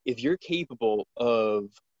if you're capable of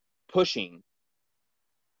pushing,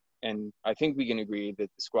 and I think we can agree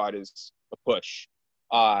that the squat is a push,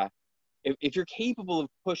 if you're capable of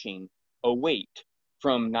pushing a weight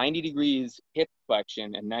from 90 degrees hip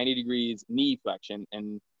flexion and 90 degrees knee flexion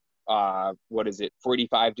and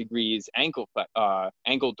 45 degrees ankle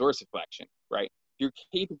dorsiflexion, right? You're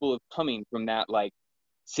capable of coming from that, like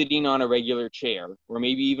sitting on a regular chair or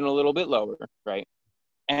maybe even a little bit lower, right?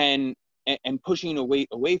 And pushing a weight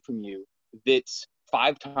away from you that's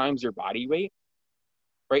 5 times your body weight,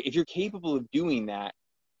 right? If you're capable of doing that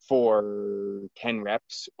for 10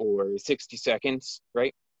 reps or 60 seconds,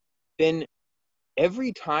 right? Then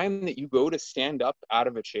every time that you go to stand up out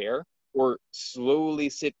of a chair or slowly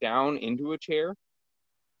sit down into a chair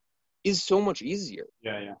is so much easier.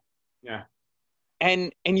 Yeah.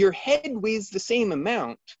 And your head weighs the same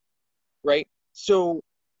amount, right? So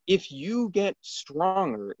if you get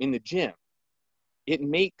stronger in the gym, it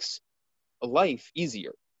makes life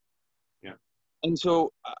easier. Yeah. And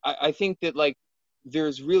so I think that like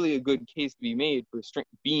there's really a good case to be made for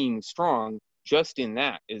being strong just in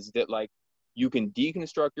that, is that like you can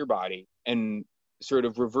deconstruct your body and sort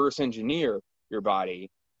of reverse engineer your body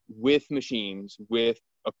with machines, with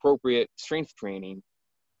appropriate strength training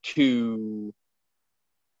to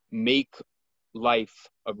make life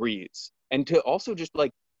a breeze, and to also just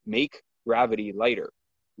like make gravity lighter,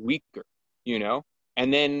 weaker, you know?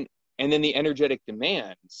 And then the energetic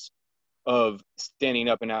demands of standing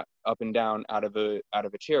up and down out of a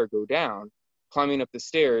chair go down. Climbing up the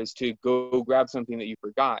stairs to go grab something that you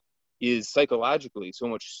forgot is psychologically so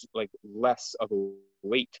much like less of a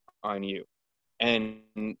weight on you, and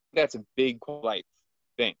that's a big life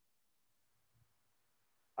thing.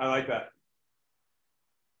 I like that.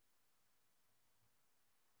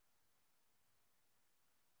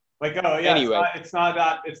 Like, oh yeah, Anyway, it's not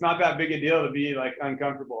that big a deal to be like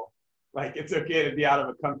uncomfortable. Like it's okay to be out of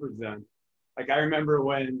a comfort zone. Like I remember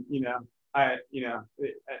when, it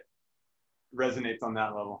resonates on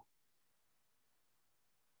that level.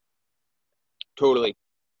 totally.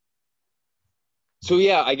 So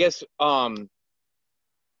yeah, I guess I'm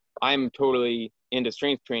totally into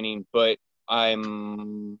strength training, but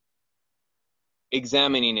I'm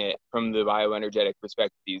examining it from the bioenergetic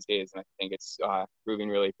perspective these days, and I think it's proving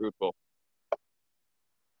really fruitful.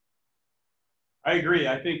 I agree.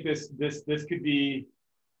 I think this could be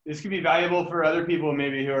valuable for other people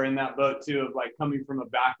maybe who are in that boat too, of like coming from a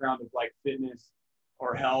background of like fitness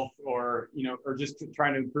or health, or or just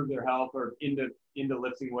trying to improve their health, or into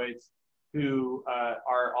lifting weights, who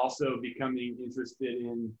are also becoming interested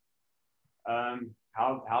in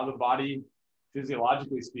how the body,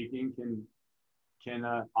 physiologically speaking, can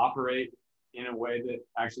operate in a way that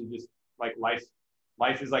actually just like life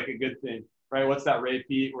is like a good thing, right? What's that Ray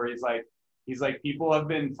Pete where he's like people have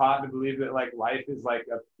been taught to believe that like life is like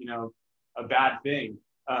a bad thing,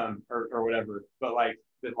 or whatever, but like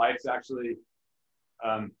that life's actually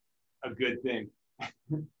a good thing.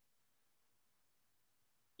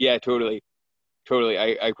 Yeah, totally.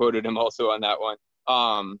 I quoted him also on that one.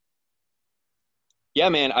 Yeah,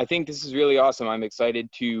 man, I think this is really awesome. I'm excited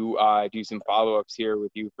to do some follow-ups here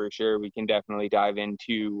with you for sure. We can definitely dive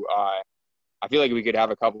into, I feel like we could have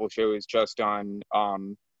a couple of shows just on,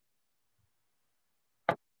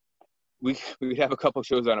 we could have a couple of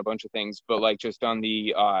shows on a bunch of things, but like just on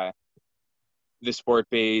the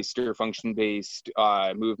sport-based or function-based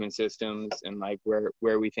movement systems, and like where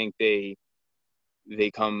we think they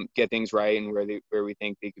come get things right, and where we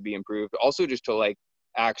think they could be improved. Also just to like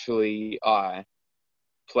actually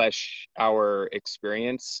flesh our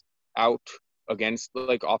experience out against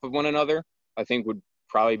like off of one another, I think would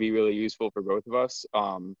probably be really useful for both of us,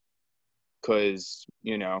 because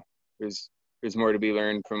there's more to be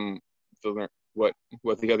learned from what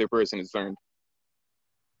the other person has learned.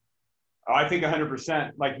 Oh, I think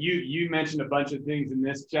 100%. Like you mentioned a bunch of things in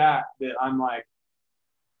this chat that I'm like,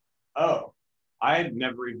 oh, I had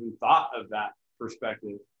never even thought of that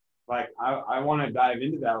perspective. Like I want to dive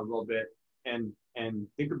into that a little bit and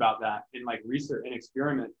think about that and like research and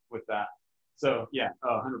experiment with that. So yeah,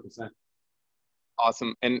 100%.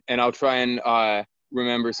 Awesome. And I'll try and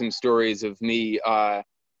remember some stories of me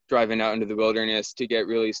driving out into the wilderness to get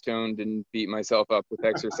really stoned and beat myself up with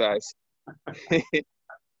exercise.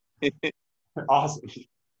 Awesome.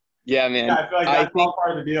 Yeah, man. Yeah, I feel like that's all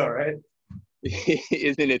part of the deal, right?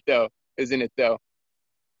 Isn't it though?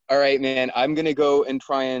 All right, man. I'm going to go and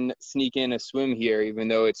try and sneak in a swim here, even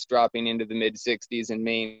though it's dropping into the mid 60s in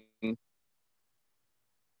Maine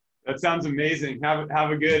That sounds amazing.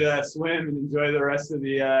 Have a good swim and enjoy the rest of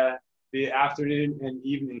the afternoon and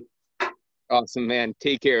evening. Awesome, man.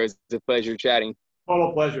 Take care. It's a pleasure chatting.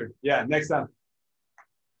 Total pleasure. Yeah, next time.